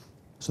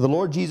 So the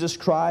Lord Jesus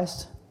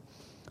Christ,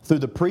 through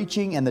the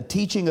preaching and the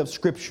teaching of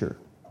Scripture,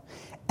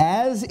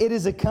 as it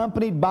is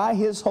accompanied by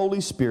His Holy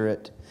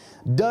Spirit,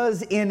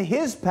 does in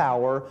His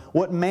power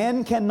what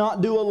man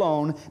cannot do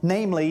alone,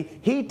 namely,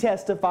 He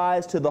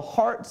testifies to the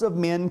hearts of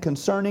men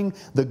concerning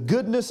the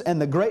goodness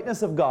and the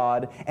greatness of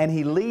God, and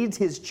He leads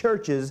His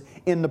churches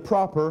in the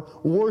proper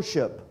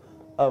worship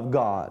of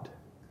God.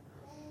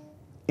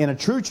 In a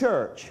true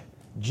church,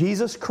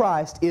 Jesus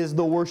Christ is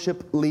the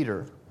worship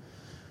leader.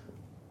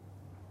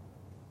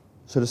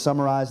 So to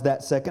summarize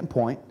that second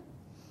point,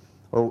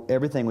 or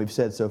everything we've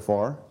said so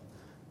far,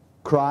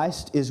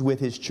 Christ is with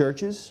His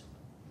churches,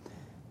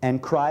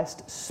 and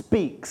Christ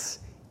speaks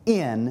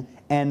in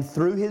and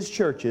through His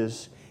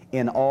churches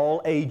in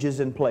all ages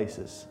and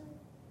places.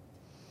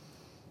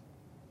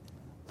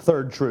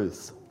 Third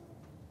truth,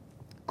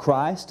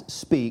 Christ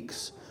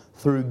speaks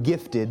through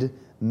gifted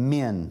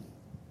men.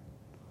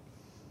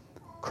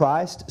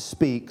 Christ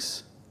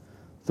speaks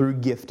through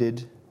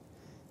gifted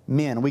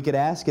men. We could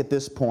ask at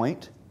this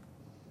point,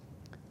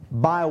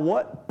 by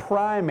what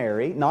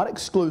primary, not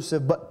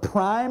exclusive, but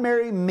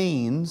primary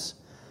means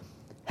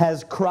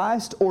has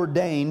Christ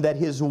ordained that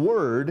His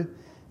Word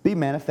be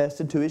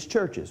manifested to His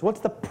churches? What's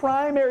the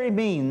primary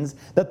means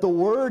that the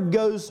Word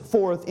goes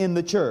forth in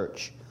the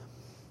church?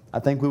 I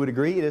think we would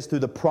agree it is through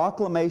the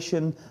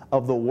proclamation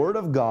of the Word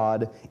of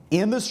God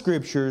in the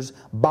Scriptures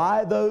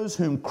by those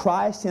whom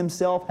Christ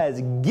Himself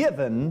has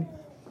given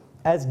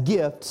as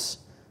gifts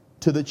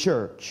to the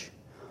church.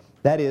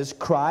 That is,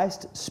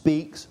 Christ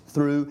speaks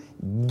through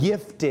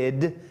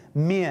gifted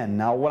men.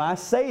 Now, when I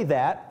say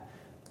that,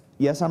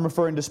 yes, I'm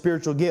referring to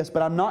spiritual gifts,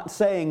 but I'm not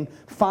saying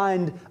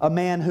find a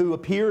man who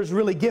appears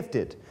really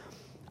gifted.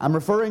 I'm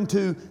referring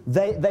to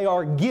they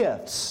are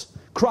gifts.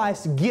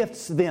 Christ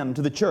gifts them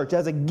to the church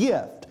as a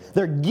gift.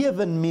 They're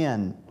given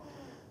men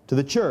to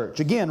the church.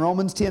 Again,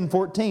 Romans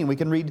 10:14. We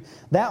can read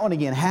that one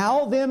again.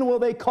 How then will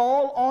they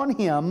call on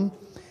Him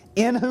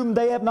in whom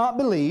they have not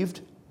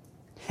believed?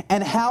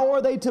 And how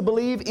are they to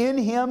believe in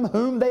Him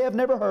whom they have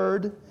never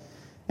heard?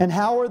 And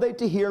how are they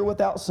to hear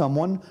without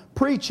someone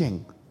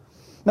preaching?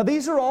 Now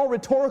these are all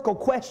rhetorical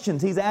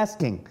questions he's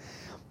asking.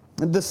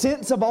 The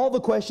sense of all the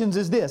questions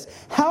is this: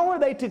 how are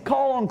they to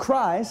call on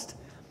Christ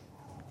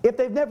if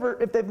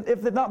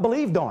they've not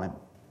believed on Him?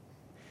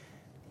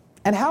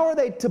 And how are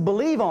they to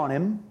believe on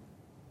Him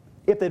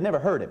if they've never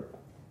heard Him?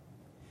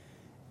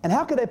 And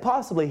how could they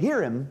possibly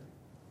hear Him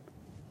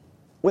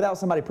without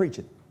somebody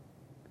preaching?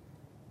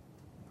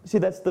 See,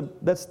 that's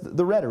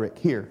the rhetoric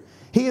here.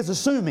 He is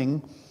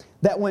assuming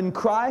that when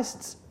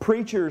Christ's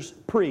preachers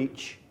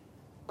preach,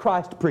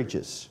 Christ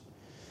preaches.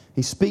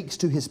 He speaks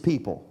to His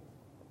people.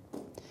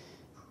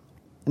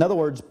 In other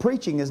words,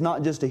 preaching is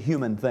not just a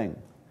human thing.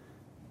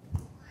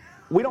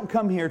 We don't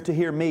come here to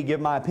hear me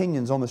give my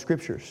opinions on the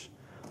Scriptures.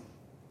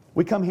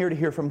 We come here to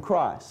hear from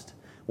Christ.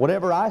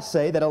 Whatever I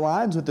say that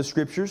aligns with the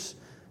Scriptures,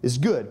 is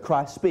good.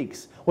 Christ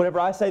speaks. Whatever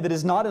I say that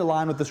is not in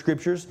line with the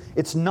Scriptures,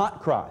 it's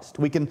not Christ.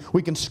 We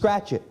can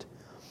scratch it.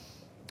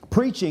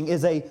 Preaching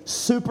is a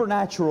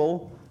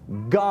supernatural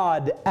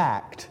God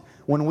act.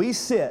 When we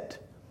sit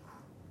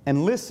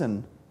and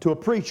listen to a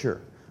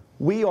preacher,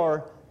 we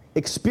are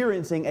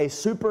experiencing a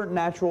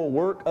supernatural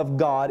work of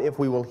God if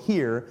we will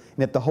hear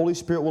and if the Holy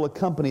Spirit will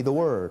accompany the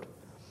Word.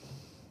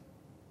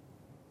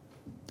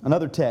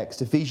 Another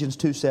text, Ephesians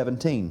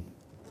 2:17.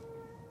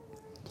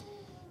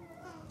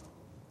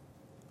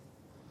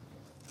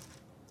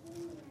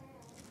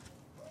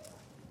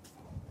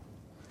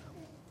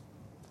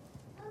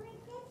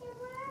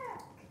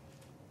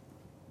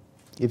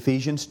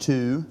 Ephesians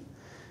 2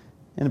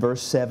 and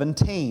verse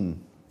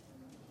 17.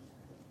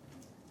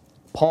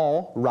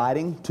 Paul,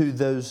 writing to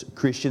those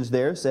Christians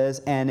there,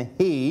 says, and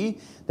he,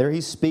 there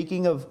he's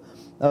speaking of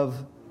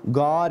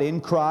God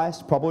in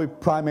Christ, probably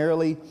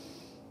primarily,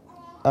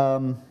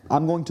 I'm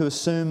going to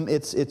assume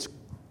it's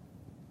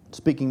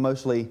speaking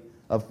mostly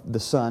of the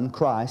Son,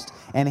 Christ.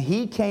 And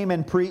he came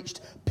and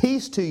preached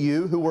peace to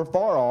you who were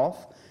far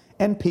off,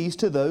 and peace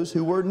to those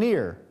who were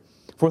near.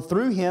 For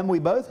through Him we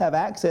both have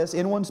access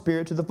in one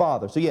Spirit to the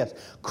Father. So yes,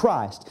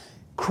 Christ.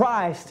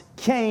 Christ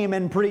came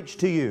and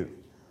preached to you.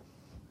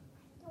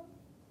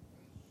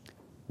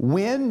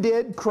 When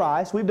did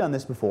Christ, we've done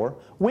this before,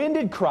 when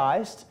did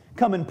Christ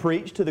come and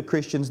preach to the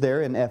Christians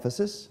there in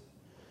Ephesus?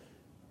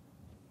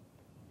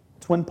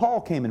 It's when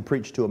Paul came and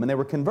preached to them and they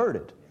were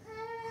converted.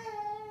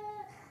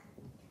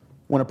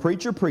 When a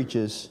preacher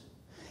preaches,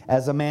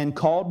 as a man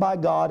called by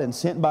God and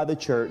sent by the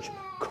church,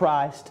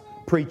 Christ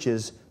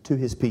preaches to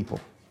His people.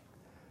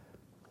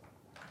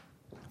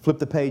 Flip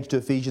the page to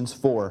Ephesians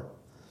 4,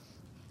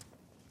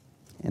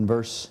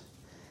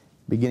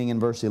 beginning in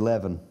verse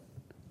 11.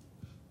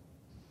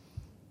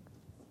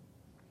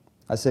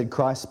 I said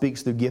Christ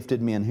speaks through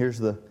gifted men. Here's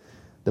the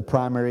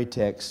primary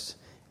text.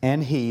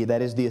 And He,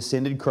 that is the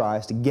ascended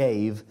Christ,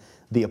 gave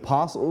the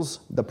apostles,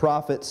 the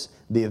prophets,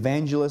 the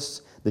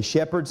evangelists, the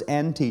shepherds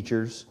and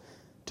teachers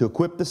to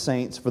equip the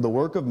saints for the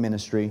work of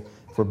ministry,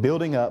 for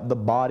building up the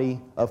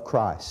body of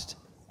Christ.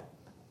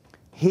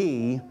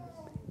 He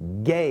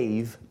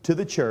gave to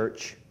the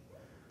church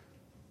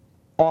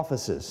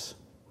offices.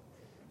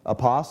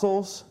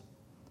 Apostles,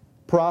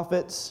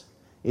 prophets,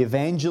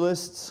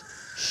 evangelists,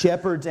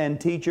 shepherds and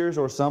teachers,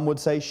 or some would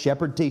say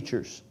shepherd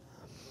teachers.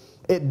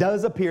 It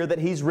does appear that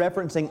he's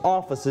referencing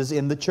offices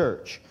in the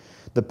church.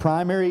 The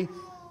primary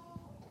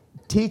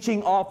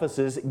teaching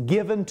offices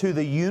given to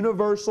the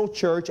universal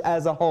church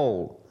as a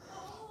whole.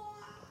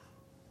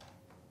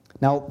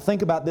 Now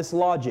think about this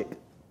logic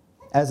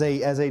as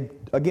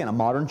again, a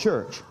modern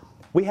church.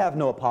 We have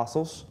no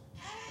apostles.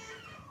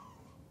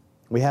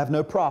 We have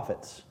no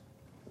prophets.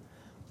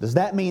 Does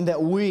that mean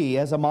that we,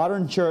 as a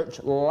modern church,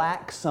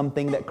 lack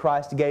something that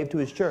Christ gave to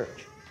His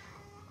church?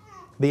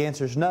 The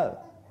answer is no.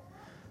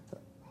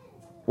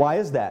 Why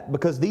is that?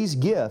 Because these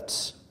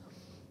gifts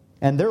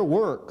and their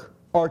work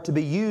are to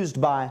be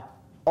used by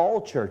all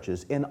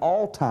churches in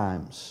all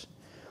times.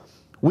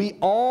 We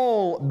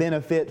all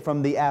benefit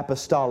from the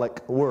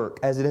apostolic work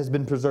as it has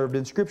been preserved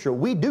in Scripture.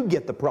 We do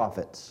get the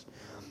prophets.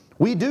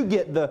 We do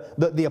get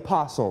the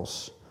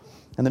apostles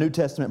and the New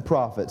Testament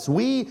prophets.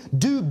 We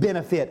do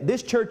benefit.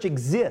 This church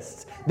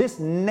exists. This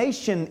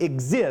nation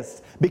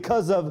exists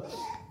because of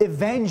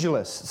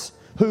evangelists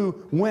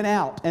who went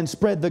out and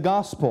spread the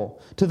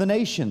gospel to the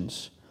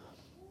nations.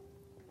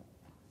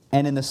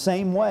 And in the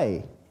same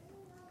way,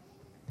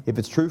 if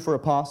it's true for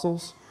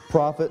apostles,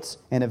 prophets,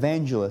 and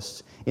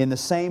evangelists, in the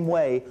same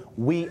way,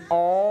 we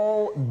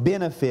all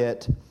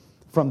benefit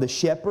from the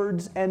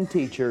shepherds and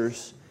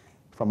teachers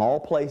from all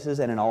places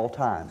and in all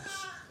times,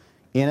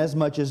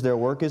 inasmuch as their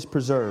work is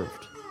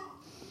preserved.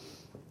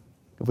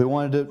 If we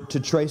wanted to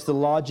trace the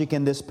logic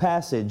in this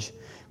passage,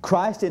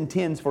 Christ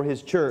intends for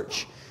His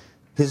church,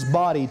 His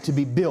body, to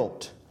be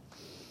built.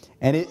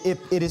 And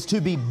if it is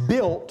to be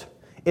built,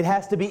 it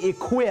has to be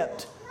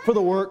equipped for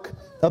the work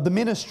of the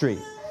ministry.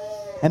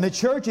 And the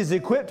church is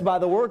equipped by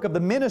the work of the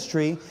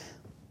ministry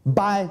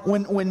by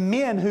when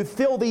men who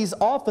fill these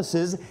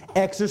offices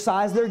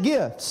exercise their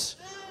gifts.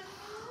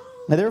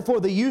 Now, therefore,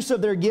 the use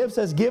of their gifts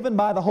as given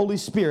by the Holy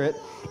Spirit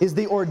is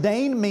the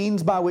ordained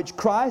means by which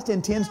Christ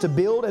intends to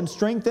build and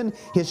strengthen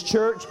His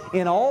church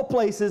in all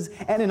places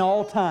and in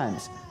all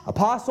times.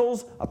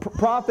 Apostles,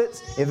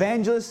 prophets,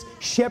 evangelists,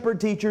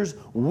 shepherd teachers,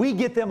 we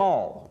get them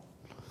all.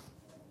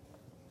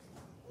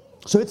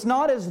 So it's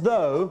not as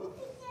though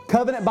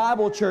Covenant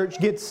Bible Church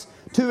gets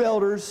 2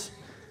 elders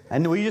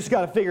and we just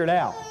got to figure it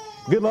out.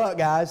 Good luck,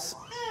 guys.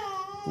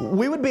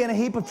 We would be in a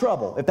heap of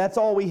trouble if that's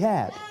all we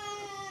had.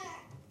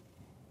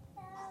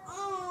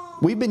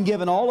 We've been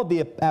given all of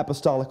the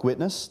apostolic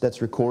witness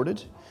that's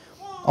recorded,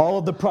 all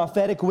of the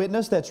prophetic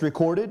witness that's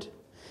recorded,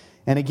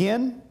 and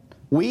again,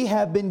 we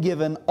have been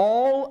given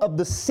all of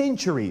the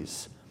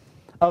centuries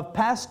of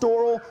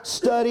pastoral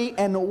study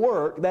and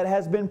work that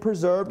has been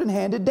preserved and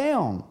handed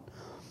down.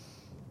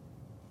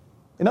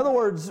 In other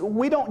words,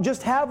 we don't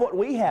just have what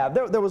we have.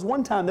 There was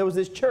one time, there was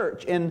this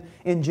church in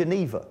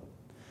Geneva.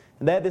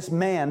 And they had this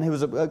man who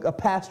was a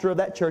pastor of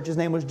that church. His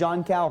name was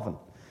John Calvin.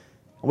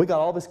 And we got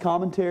all of his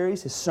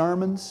commentaries, his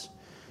sermons.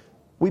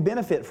 We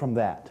benefit from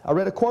that. I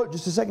read a quote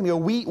just a second ago.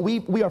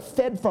 We are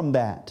fed from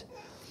that.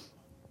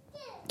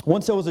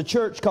 Once there was a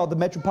church called the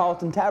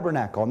Metropolitan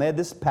Tabernacle, and they had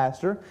this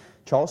pastor,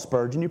 Charles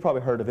Spurgeon. You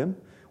probably heard of him.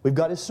 We've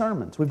got his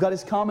sermons. We've got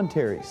his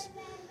commentaries.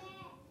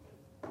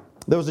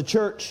 There was a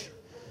church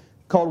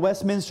called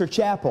Westminster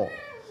Chapel,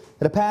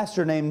 and a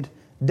pastor named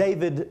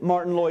David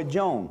Martin Lloyd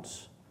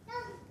Jones.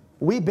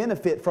 We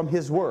benefit from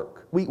his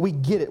work. We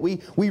get it.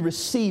 We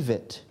receive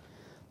it.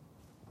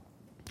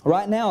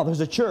 Right now, there's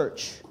a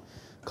church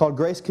called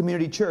Grace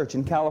Community Church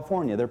in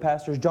California. Their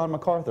pastor is John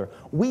MacArthur.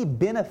 We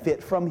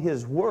benefit from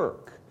his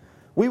work.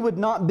 We would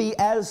not be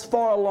as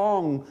far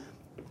along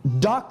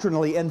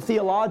doctrinally and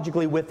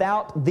theologically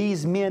without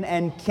these men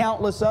and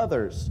countless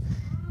others.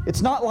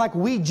 It's not like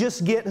we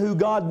just get who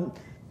God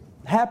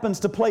happens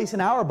to place in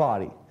our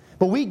body,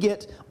 but we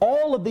get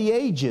all of the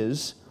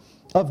ages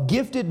of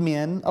gifted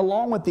men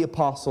along with the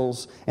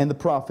apostles and the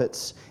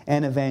prophets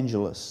and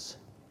evangelists.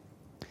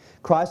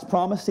 Christ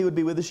promised He would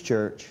be with His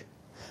church.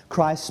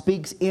 Christ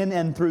speaks in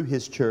and through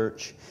His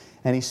church,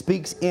 and He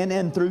speaks in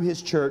and through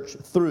His church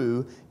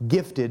through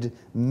gifted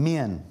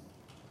men.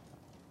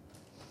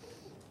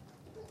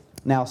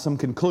 Now, some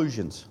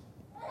conclusions.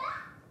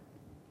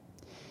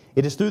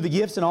 It is through the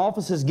gifts and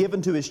offices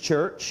given to His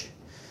church,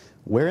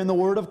 wherein the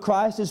Word of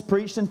Christ is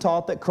preached and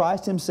taught, that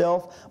Christ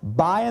Himself,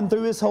 by and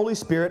through His Holy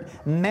Spirit,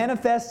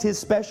 manifests His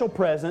special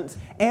presence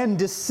and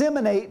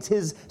disseminates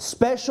His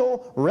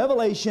special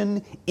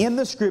revelation in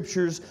the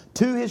Scriptures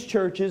to His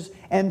churches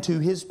and to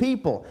His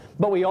people.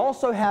 But we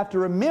also have to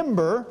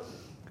remember,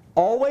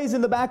 always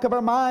in the back of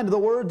our mind, the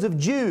words of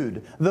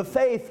Jude, the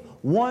faith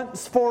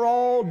once for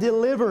all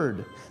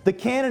delivered. The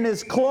canon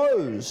is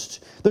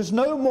closed. There's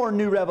no more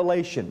new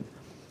revelation.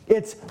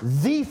 It's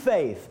the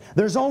faith.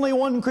 There's only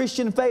one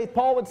Christian faith.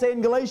 Paul would say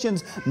in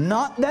Galatians,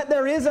 not that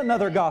there is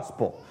another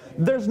gospel.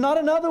 There's not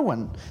another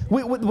one.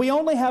 We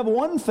only have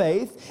one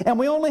faith, and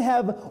we only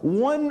have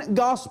one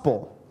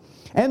gospel.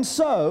 And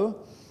so,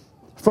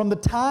 from the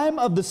time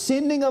of the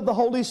sending of the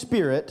Holy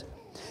Spirit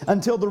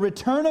until the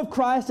return of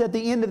Christ at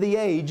the end of the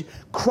age,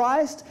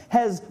 Christ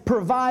has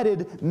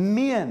provided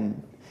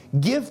men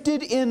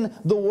gifted in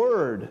the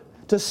Word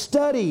to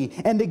study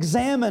and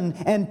examine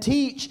and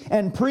teach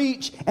and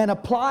preach and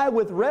apply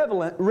with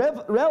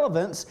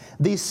relevance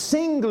the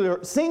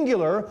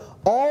singular,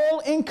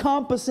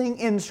 all-encompassing,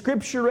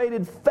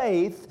 inscripturated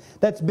faith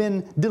that's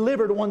been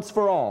delivered once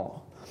for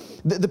all.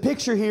 The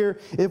picture here,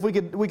 if we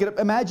could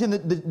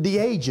imagine the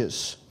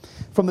ages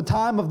from the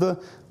time of the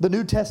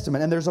New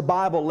Testament, and there's a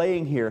Bible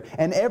laying here,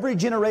 and every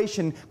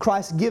generation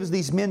Christ gives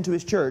these men to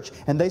His church,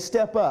 and they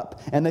step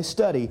up and they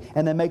study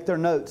and they make their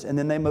notes, and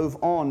then they move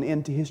on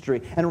into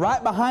history. And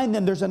right behind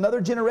them there's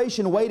another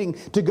generation waiting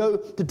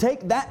to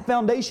take that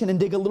foundation and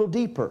dig a little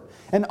deeper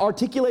and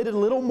articulate it a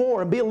little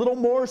more and be a little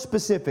more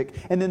specific,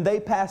 and then they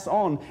pass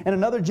on and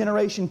another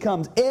generation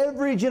comes.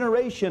 Every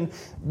generation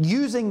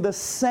using the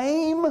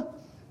same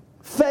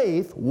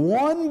faith,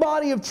 one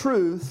body of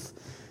truth,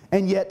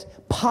 and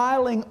yet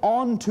piling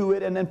onto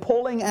it and then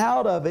pulling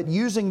out of it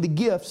using the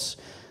gifts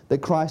that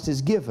Christ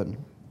has given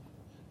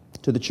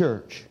to the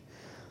church.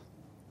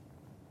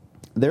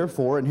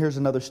 Therefore, and here's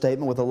another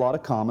statement with a lot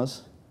of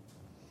commas,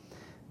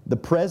 the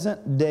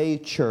present day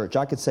church,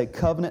 I could say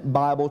Covenant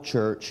Bible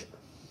Church,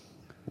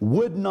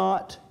 would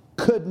not,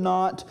 could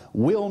not,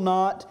 will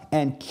not,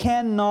 and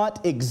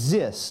cannot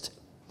exist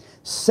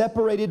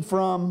separated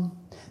from,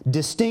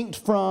 distinct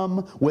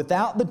from,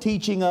 without the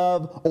teaching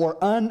of,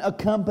 or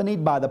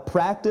unaccompanied by the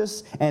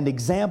practice and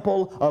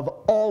example of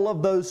all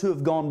of those who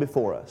have gone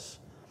before us.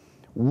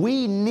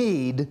 We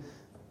need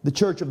the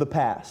church of the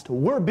past.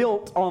 We're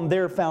built on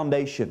their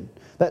foundation,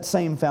 that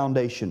same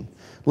foundation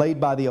laid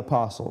by the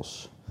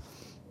apostles.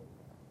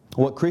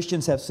 What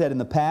Christians have said in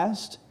the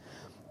past,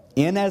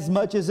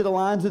 inasmuch as it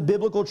aligns with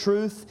biblical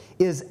truth,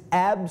 is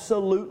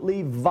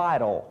absolutely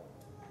vital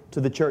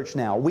to the church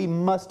now. We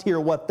must hear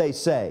what they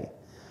say.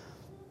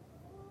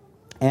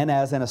 And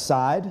as an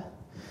aside,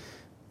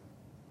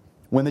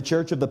 when the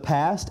church of the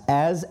past,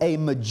 as a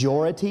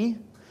majority,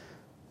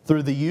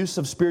 through the use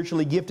of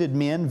spiritually gifted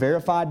men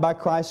verified by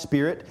Christ's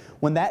Spirit,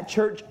 when that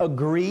church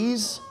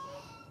agrees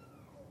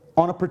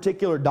on a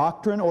particular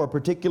doctrine or a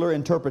particular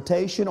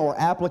interpretation or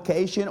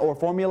application or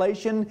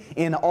formulation,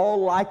 in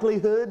all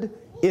likelihood,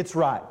 it's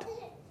right.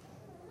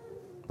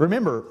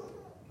 Remember,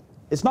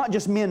 it's not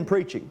just men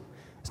preaching.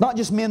 It's not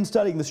just men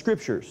studying the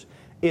Scriptures.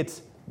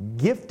 It's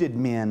gifted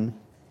men,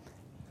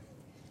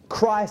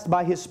 Christ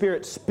by His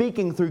Spirit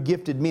speaking through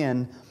gifted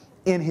men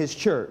in His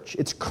church.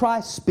 It's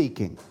Christ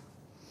speaking.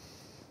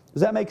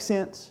 Does that make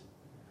sense?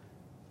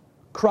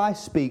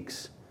 Christ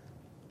speaks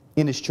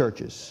in His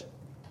churches.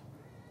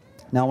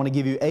 Now I want to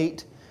give you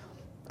 8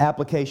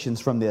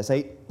 applications from this,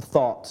 8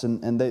 thoughts,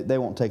 and they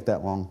won't take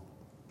that long.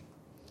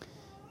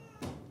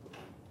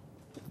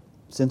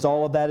 Since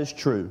all of that is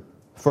true,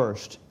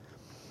 first,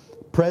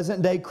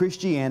 present-day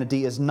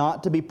Christianity is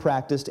not to be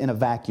practiced in a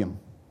vacuum.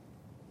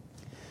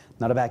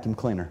 Not a vacuum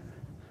cleaner.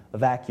 a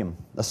vacuum,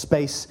 a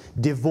space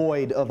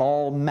devoid of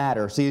all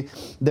matter. See,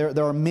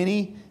 there are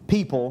many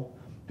people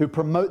who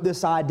promote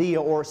this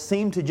idea or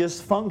seem to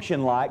just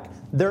function like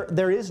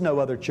there is no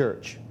other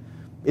church.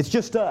 It's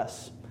just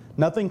us.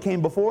 Nothing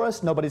came before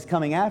us. Nobody's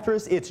coming after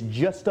us. It's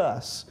just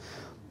us.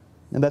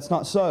 And that's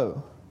not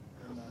so.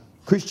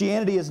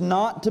 Christianity is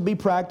not to be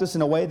practiced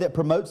in a way that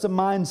promotes a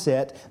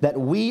mindset that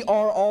we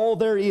are all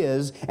there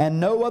is and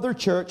no other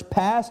church,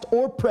 past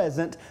or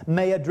present,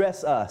 may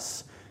address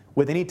us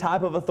with any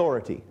type of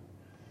authority.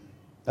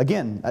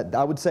 Again,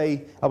 I would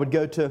say I would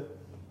go to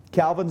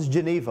Calvin's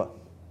Geneva.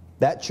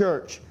 That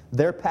church,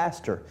 their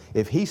pastor,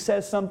 if he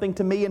says something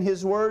to me in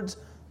his words,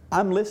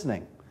 I'm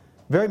listening.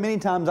 Very many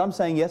times I'm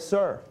saying, yes,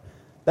 sir.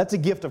 That's a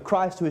gift of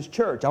Christ to His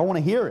church. I want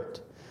to hear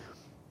it.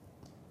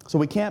 So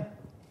we can't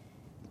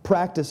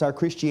practice our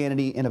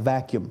Christianity in a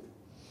vacuum.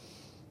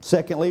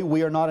 Secondly,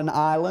 we are not an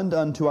island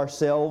unto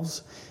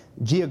ourselves,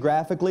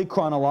 geographically,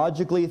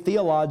 chronologically,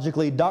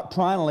 theologically,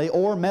 doctrinally,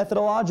 or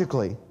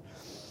methodologically.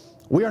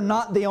 We are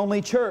not the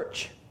only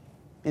church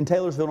in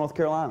Taylorsville, North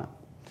Carolina.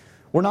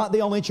 We're not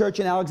the only church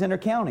in Alexander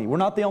County. We're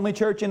not the only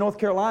church in North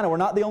Carolina. We're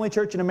not the only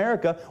church in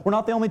America. We're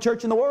not the only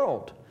church in the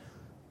world.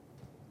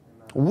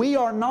 We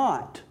are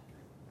not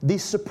the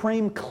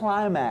supreme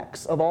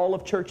climax of all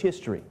of church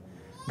history.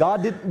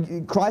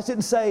 Christ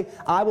didn't say,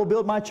 I will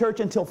build my church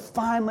until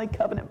finally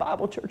Covenant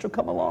Bible Church will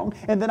come along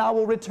and then I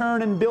will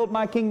return and build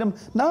my kingdom.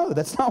 No,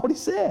 that's not what He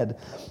said.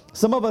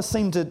 Some of us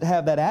seem to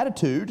have that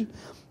attitude.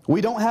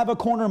 We don't have a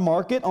corner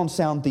market on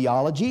sound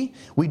theology.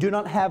 We do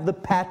not have the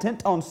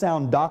patent on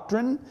sound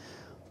doctrine.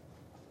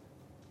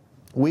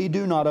 We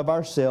do not of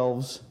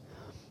ourselves,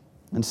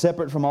 and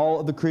separate from all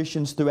of the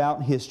Christians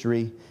throughout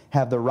history,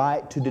 have the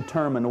right to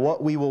determine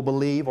what we will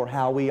believe or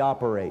how we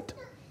operate.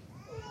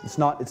 It's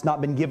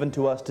not been given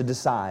to us to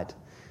decide.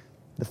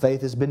 The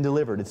faith has been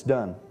delivered. It's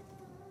done.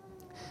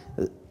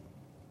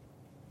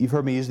 You've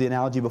heard me use the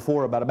analogy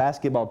before about a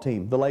basketball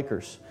team, the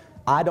Lakers.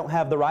 I don't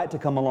have the right to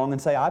come along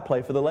and say I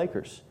play for the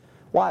Lakers.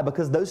 Why?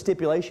 Because those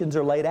stipulations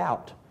are laid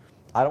out.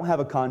 I don't have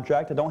a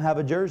contract. I don't have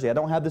a jersey. I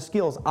don't have the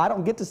skills. I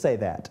don't get to say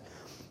that.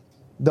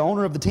 The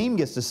owner of the team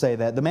gets to say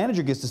that. The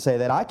manager gets to say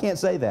that. I can't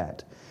say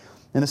that.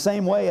 In the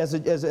same way, as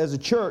a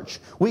church,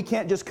 we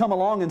can't just come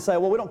along and say,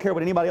 well, we don't care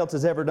what anybody else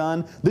has ever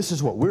done. This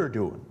is what we're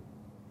doing.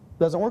 It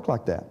doesn't work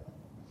like that.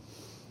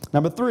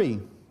 Number 3,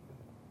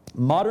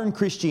 modern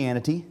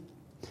Christianity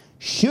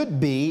should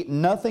be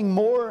nothing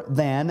more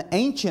than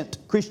ancient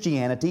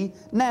Christianity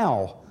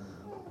now.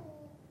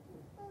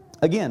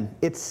 Again,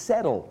 it's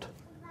settled.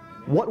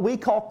 What we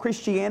call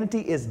Christianity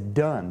is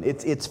done.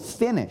 It's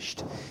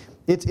finished.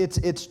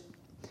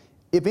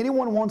 If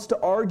anyone wants to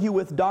argue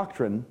with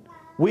doctrine,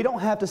 we don't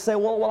have to say,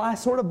 well, I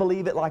sort of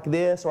believe it like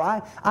this, or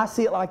I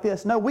see it like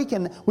this. No, we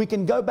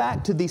can go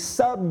back to the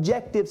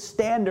subjective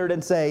standard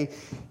and say,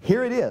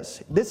 here it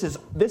is. This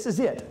is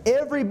it.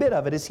 Every bit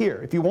of it is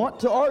here. If you want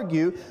to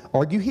argue,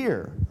 argue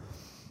here.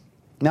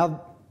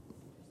 Now,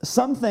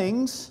 some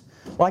things,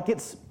 like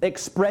its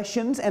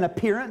expressions and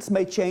appearance,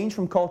 may change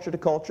from culture to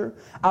culture.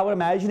 I would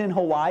imagine in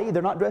Hawaii,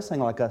 they're not dressing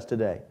like us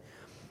today.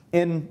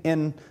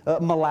 In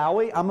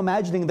Malawi, I'm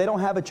imagining they don't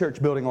have a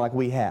church building like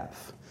we have.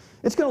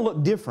 It's going to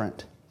look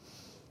different.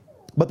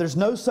 But there's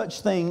no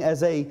such thing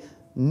as a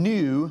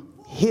new,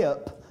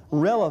 hip,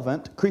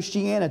 relevant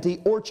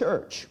Christianity or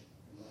church.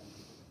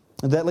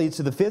 And that leads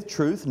to the 5th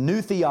truth: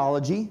 new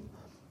theology,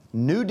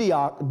 new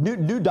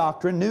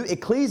doctrine, new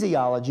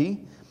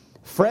ecclesiology,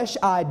 fresh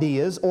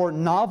ideas or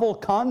novel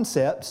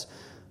concepts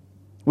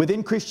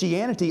within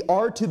Christianity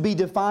are to be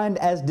defined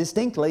as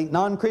distinctly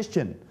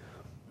non-Christian.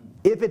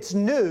 If it's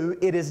new,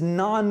 it is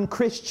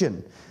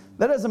non-Christian.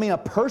 That doesn't mean a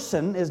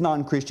person is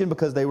non-Christian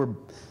because they were,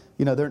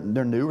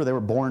 they're new or they were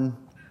born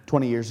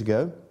 20 years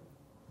ago.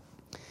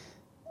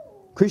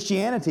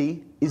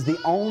 Christianity is the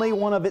only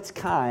one of its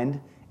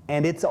kind,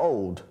 and it's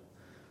old.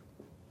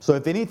 So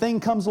if anything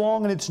comes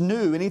along and it's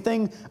new,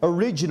 anything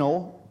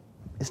original,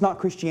 it's not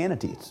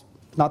Christianity. It's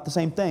not the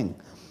same thing.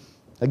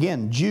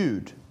 Again,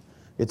 Jude.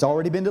 It's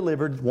already been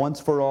delivered once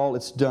for all.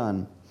 It's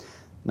done.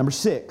 Number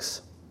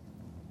 6.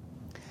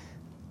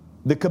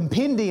 The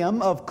compendium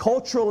of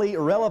culturally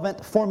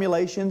relevant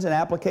formulations and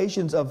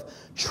applications of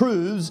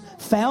truths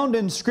found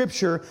in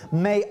Scripture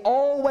may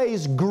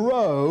always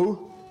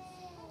grow,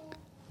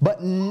 but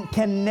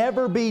can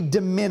never be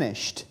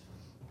diminished.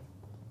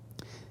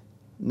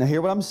 Now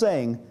hear what I'm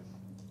saying.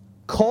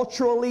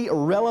 Culturally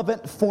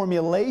relevant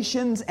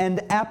formulations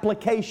and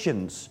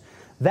applications.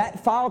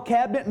 That file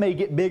cabinet may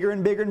get bigger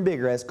and bigger and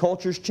bigger as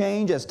cultures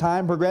change, as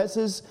time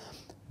progresses,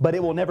 but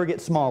it will never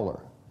get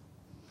smaller.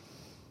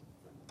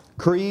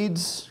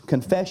 Creeds,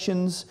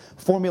 confessions,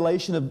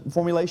 formulation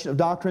of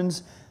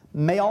doctrines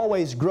may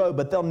always grow,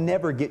 but they'll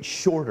never get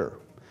shorter.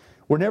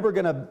 We're never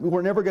going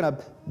to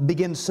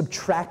begin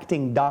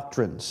subtracting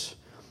doctrines.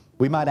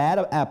 We might add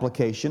an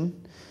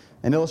application.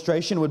 An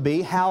illustration would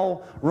be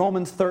how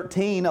Romans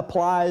 13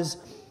 applies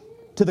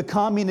to the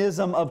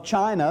communism of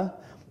China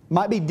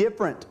might be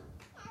different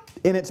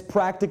in its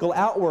practical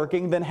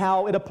outworking than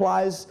how it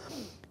applies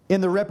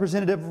in the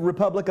representative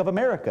Republic of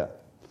America.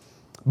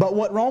 But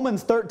what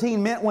Romans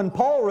 13 meant when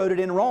Paul wrote it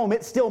in Rome,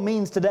 it still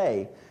means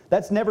today.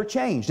 That's never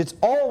changed. It's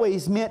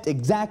always meant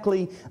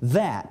exactly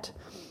that.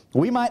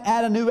 We might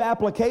add a new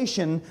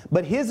application,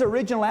 but his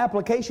original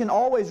application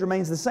always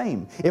remains the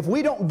same. If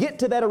we don't get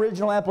to that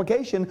original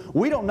application,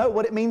 we don't know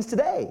what it means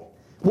today.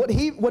 What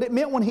it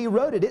meant when he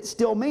wrote it, it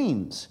still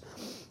means.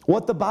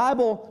 What the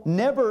Bible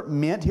never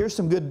meant, here's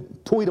some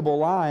good tweetable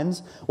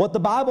lines. What the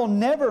Bible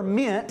never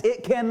meant,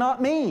 it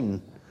cannot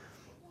mean.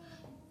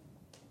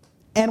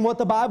 And what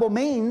the Bible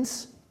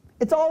means,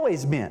 it's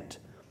always meant.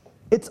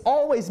 It's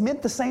always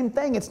meant the same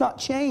thing. It's not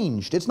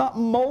changed. It's not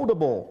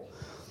moldable.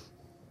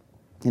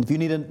 And if you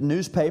need a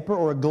newspaper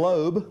or a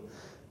globe,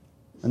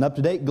 an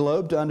up-to-date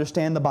globe to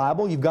understand the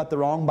Bible, you've got the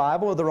wrong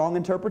Bible or the wrong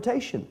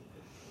interpretation.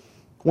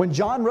 When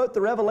John wrote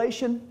the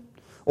Revelation,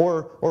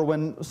 or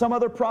when some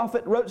other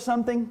prophet wrote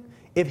something,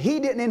 if he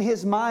didn't in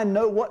his mind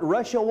know what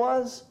Russia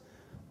was,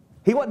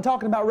 he wasn't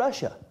talking about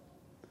Russia.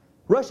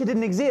 Russia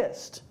didn't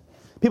exist.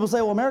 People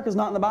say, well, America's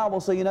not in the Bible,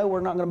 so you know we're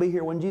not going to be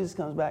here when Jesus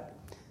comes back.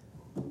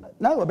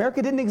 No,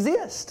 America didn't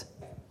exist.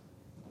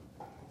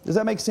 Does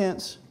that make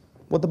sense?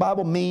 What the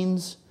Bible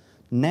means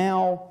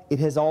now, it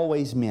has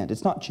always meant.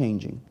 It's not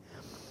changing.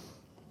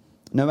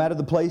 No matter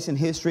the place in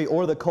history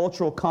or the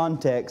cultural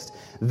context,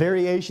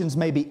 variations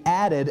may be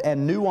added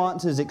and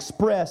nuances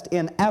expressed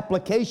in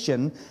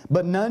application,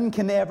 but none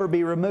can ever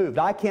be removed.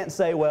 I can't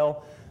say,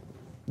 well,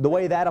 the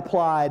way that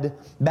applied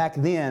back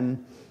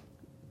then,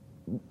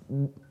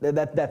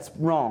 that's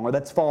wrong or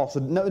that's false.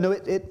 No,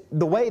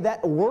 the way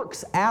that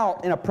works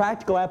out in a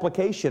practical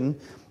application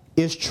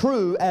is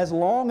true as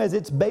long as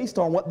it's based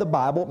on what the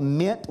Bible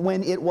meant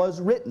when it was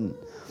written.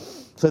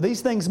 So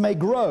these things may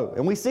grow,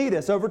 and we see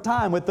this over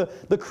time with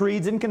the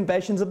creeds and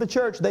confessions of the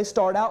church. They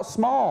start out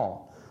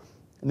small,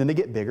 and then they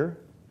get bigger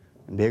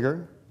and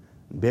bigger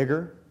and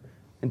bigger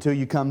until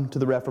you come to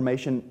the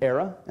Reformation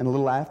era and a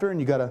little after, and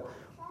you got a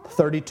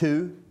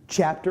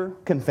 32-chapter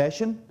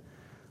confession.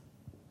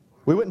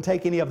 We wouldn't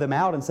take any of them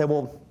out and say,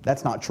 well,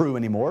 that's not true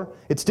anymore.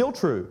 It's still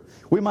true.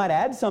 We might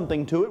add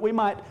something to it. We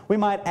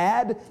might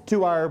add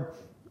to our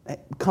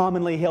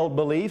commonly held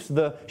beliefs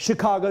the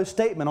Chicago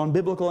Statement on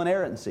biblical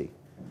inerrancy,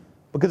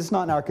 because it's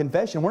not in our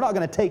confession. We're not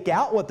going to take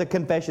out what the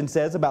confession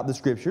says about the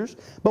Scriptures,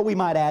 but we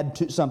might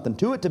add something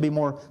to it to be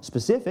more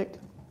specific.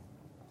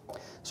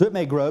 So it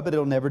may grow, but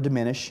it'll never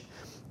diminish.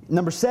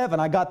 Number 7,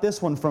 I got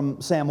this one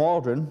from Sam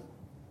Waldron,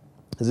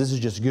 because this is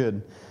just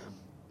good.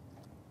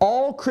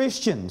 All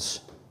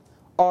Christians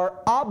are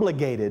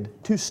obligated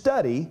to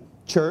study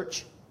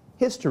church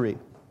history.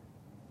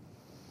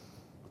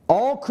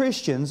 All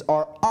Christians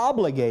are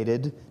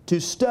obligated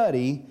to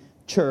study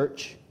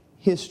church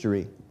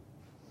history.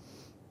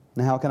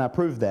 Now, how can I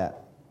prove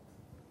that?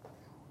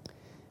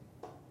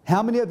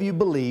 How many of you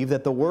believe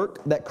that the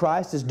work that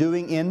Christ is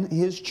doing in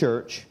His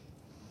church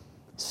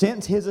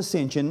since His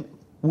ascension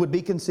would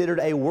be considered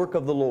a work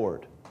of the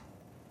Lord?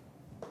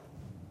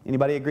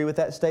 Anybody agree with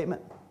that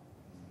statement?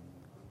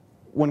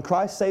 When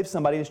Christ saves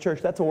somebody in His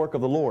church, that's a work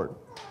of the Lord.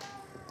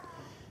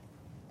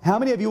 How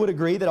many of you would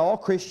agree that all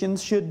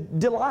Christians should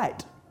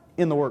delight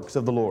in the works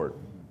of the Lord?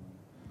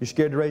 You're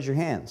scared to raise your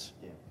hands.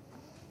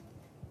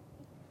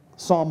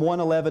 Psalm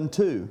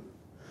 111:2.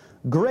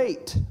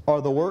 Great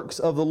are the works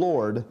of the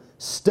Lord,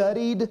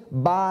 studied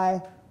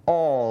by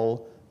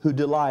all who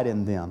delight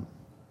in them.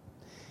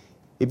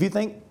 If you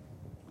think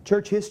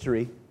church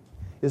history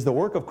is the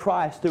work of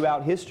Christ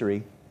throughout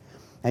history,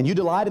 and you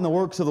delight in the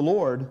works of the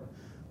Lord,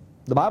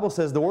 the Bible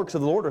says the works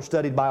of the Lord are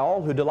studied by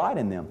all who delight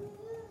in them.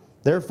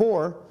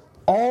 Therefore,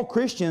 all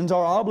Christians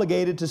are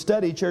obligated to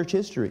study church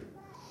history.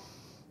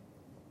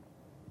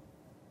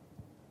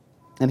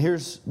 And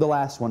here's the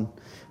last one.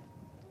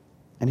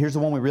 And here's the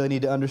one we really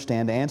need to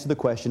understand to answer the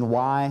question,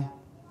 why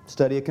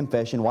study a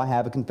confession? Why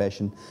have a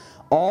confession?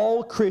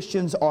 All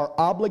Christians are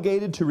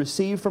obligated to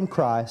receive from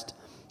Christ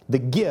the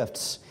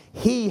gifts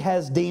He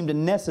has deemed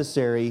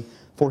necessary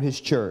for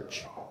His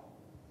church.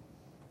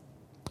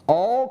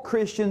 All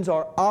Christians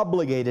are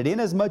obligated,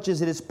 inasmuch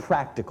as it is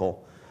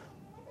practical,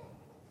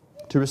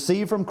 to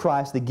receive from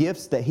Christ the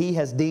gifts that He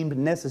has deemed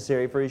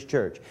necessary for His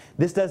church.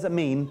 This doesn't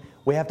mean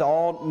we have to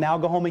all now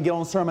go home and get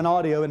on sermon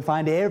audio and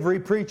find every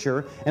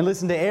preacher and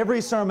listen to every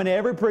sermon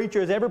every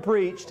preacher has ever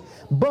preached.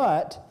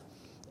 But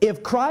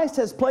if Christ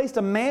has placed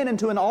a man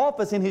into an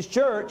office in His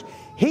church,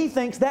 He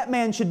thinks that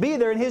man should be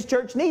there and His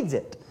church needs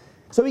it.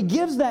 So He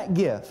gives that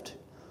gift.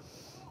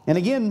 And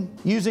again,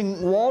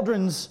 using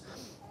Waldron's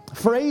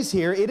phrase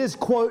here, it is,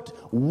 quote,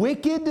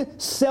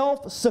 wicked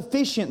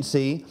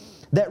self-sufficiency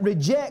that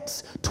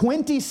rejects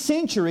 20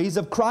 centuries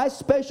of Christ's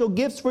special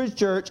gifts for His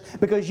church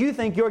because you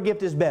think your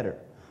gift is better.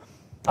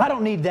 I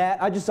don't need that.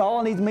 All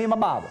I need is me and my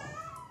Bible,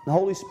 the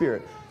Holy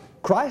Spirit.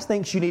 Christ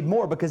thinks you need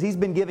more because He's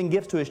been giving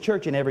gifts to His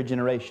church in every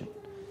generation.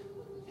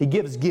 He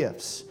gives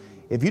gifts.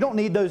 If you don't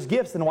need those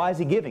gifts, then why is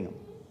He giving them?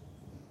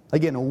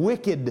 Again, a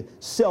wicked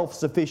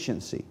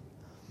self-sufficiency.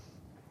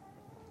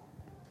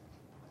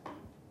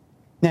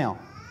 Now,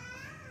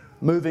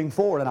 moving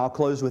forward, and I'll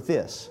close with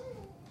this.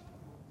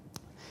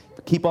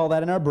 Keep all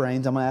that in our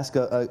brains. I'm going to ask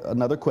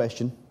another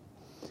question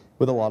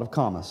with a lot of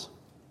commas.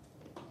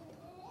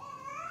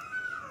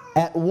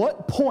 At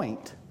what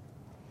point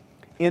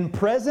in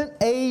present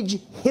age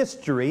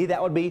history,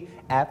 that would be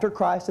after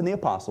Christ and the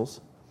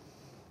apostles,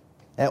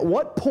 at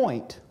what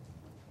point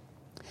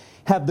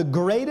have the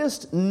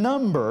greatest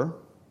number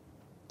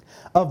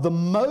of the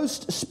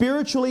most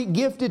spiritually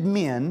gifted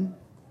men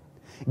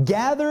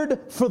gathered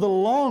for the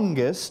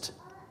longest,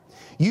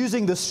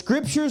 using the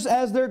Scriptures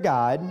as their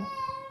guide,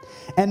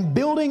 and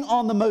building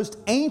on the most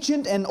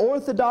ancient and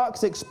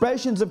orthodox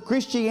expressions of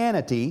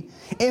Christianity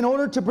in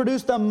order to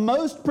produce the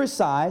most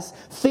precise,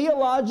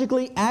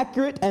 theologically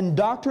accurate, and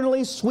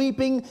doctrinally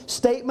sweeping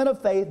statement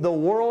of faith the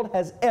world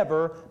has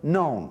ever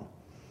known?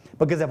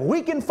 Because if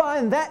we can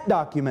find that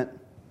document,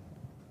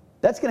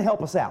 that's going to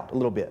help us out a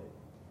little bit.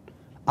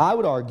 I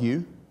would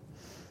argue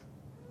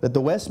that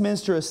the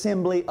Westminster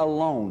Assembly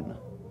alone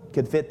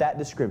could fit that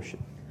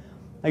description.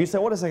 Now you say,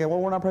 wait a second, well,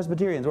 we're not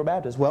Presbyterians, we're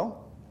Baptists.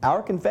 Well,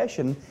 our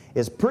confession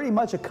is pretty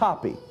much a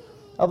copy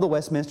of the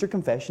Westminster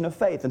Confession of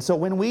Faith. And so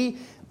when we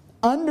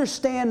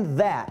understand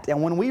that,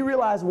 and when we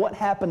realize what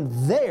happened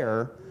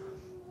there,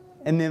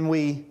 and then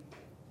we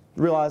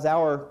realize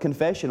our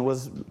confession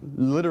was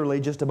literally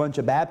just a bunch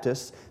of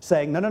Baptists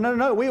saying,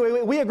 no,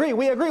 we agree.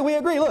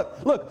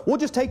 Look, we'll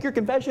just take your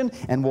confession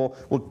and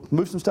we'll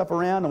move some stuff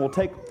around and we'll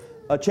take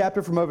a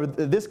chapter from over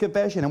this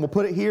confession and we'll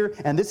put it here,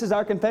 and this is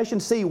our confession.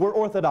 See, we're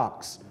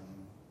Orthodox.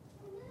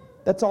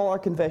 That's all our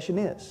confession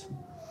is.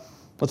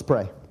 Let's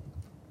pray.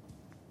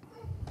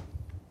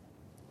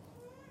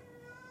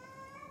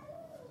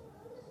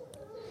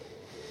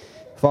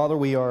 Father,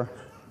 we are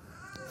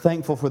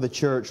thankful for the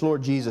church.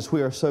 Lord Jesus,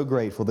 we are so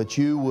grateful that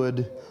you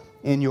would,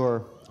 in your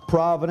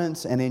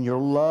providence and in your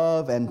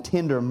love and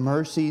tender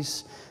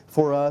mercies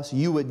for us,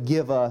 you would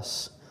give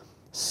us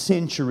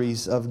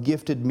centuries of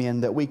gifted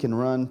men that we can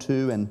run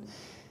to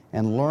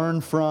and learn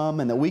from,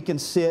 and that we can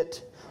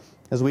sit,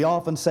 as we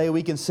often say,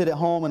 we can sit at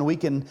home and we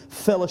can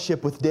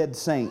fellowship with dead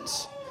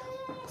saints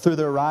through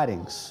their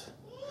writings.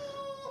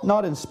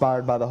 Not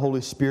inspired by the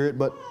Holy Spirit,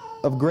 but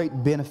of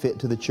great benefit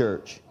to the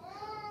church.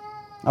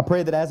 I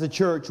pray that as a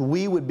church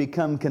we would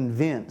become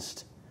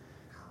convinced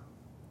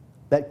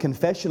that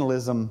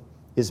confessionalism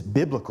is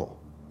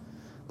biblical,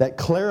 that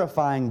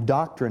clarifying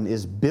doctrine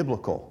is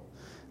biblical,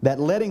 that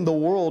letting the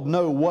world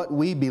know what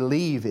we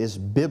believe is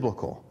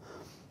biblical,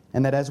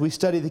 and that as we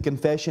study the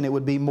confession it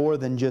would be more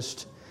than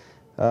just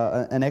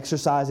an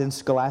exercise in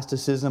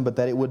scholasticism, but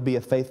that it would be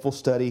a faithful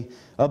study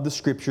of the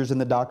Scriptures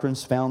and the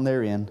doctrines found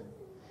therein.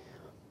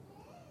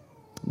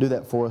 Do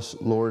that for us,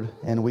 Lord,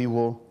 and we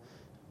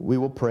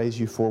will praise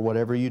you for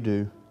whatever you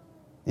do.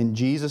 In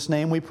Jesus'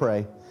 name we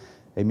pray.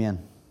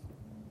 Amen.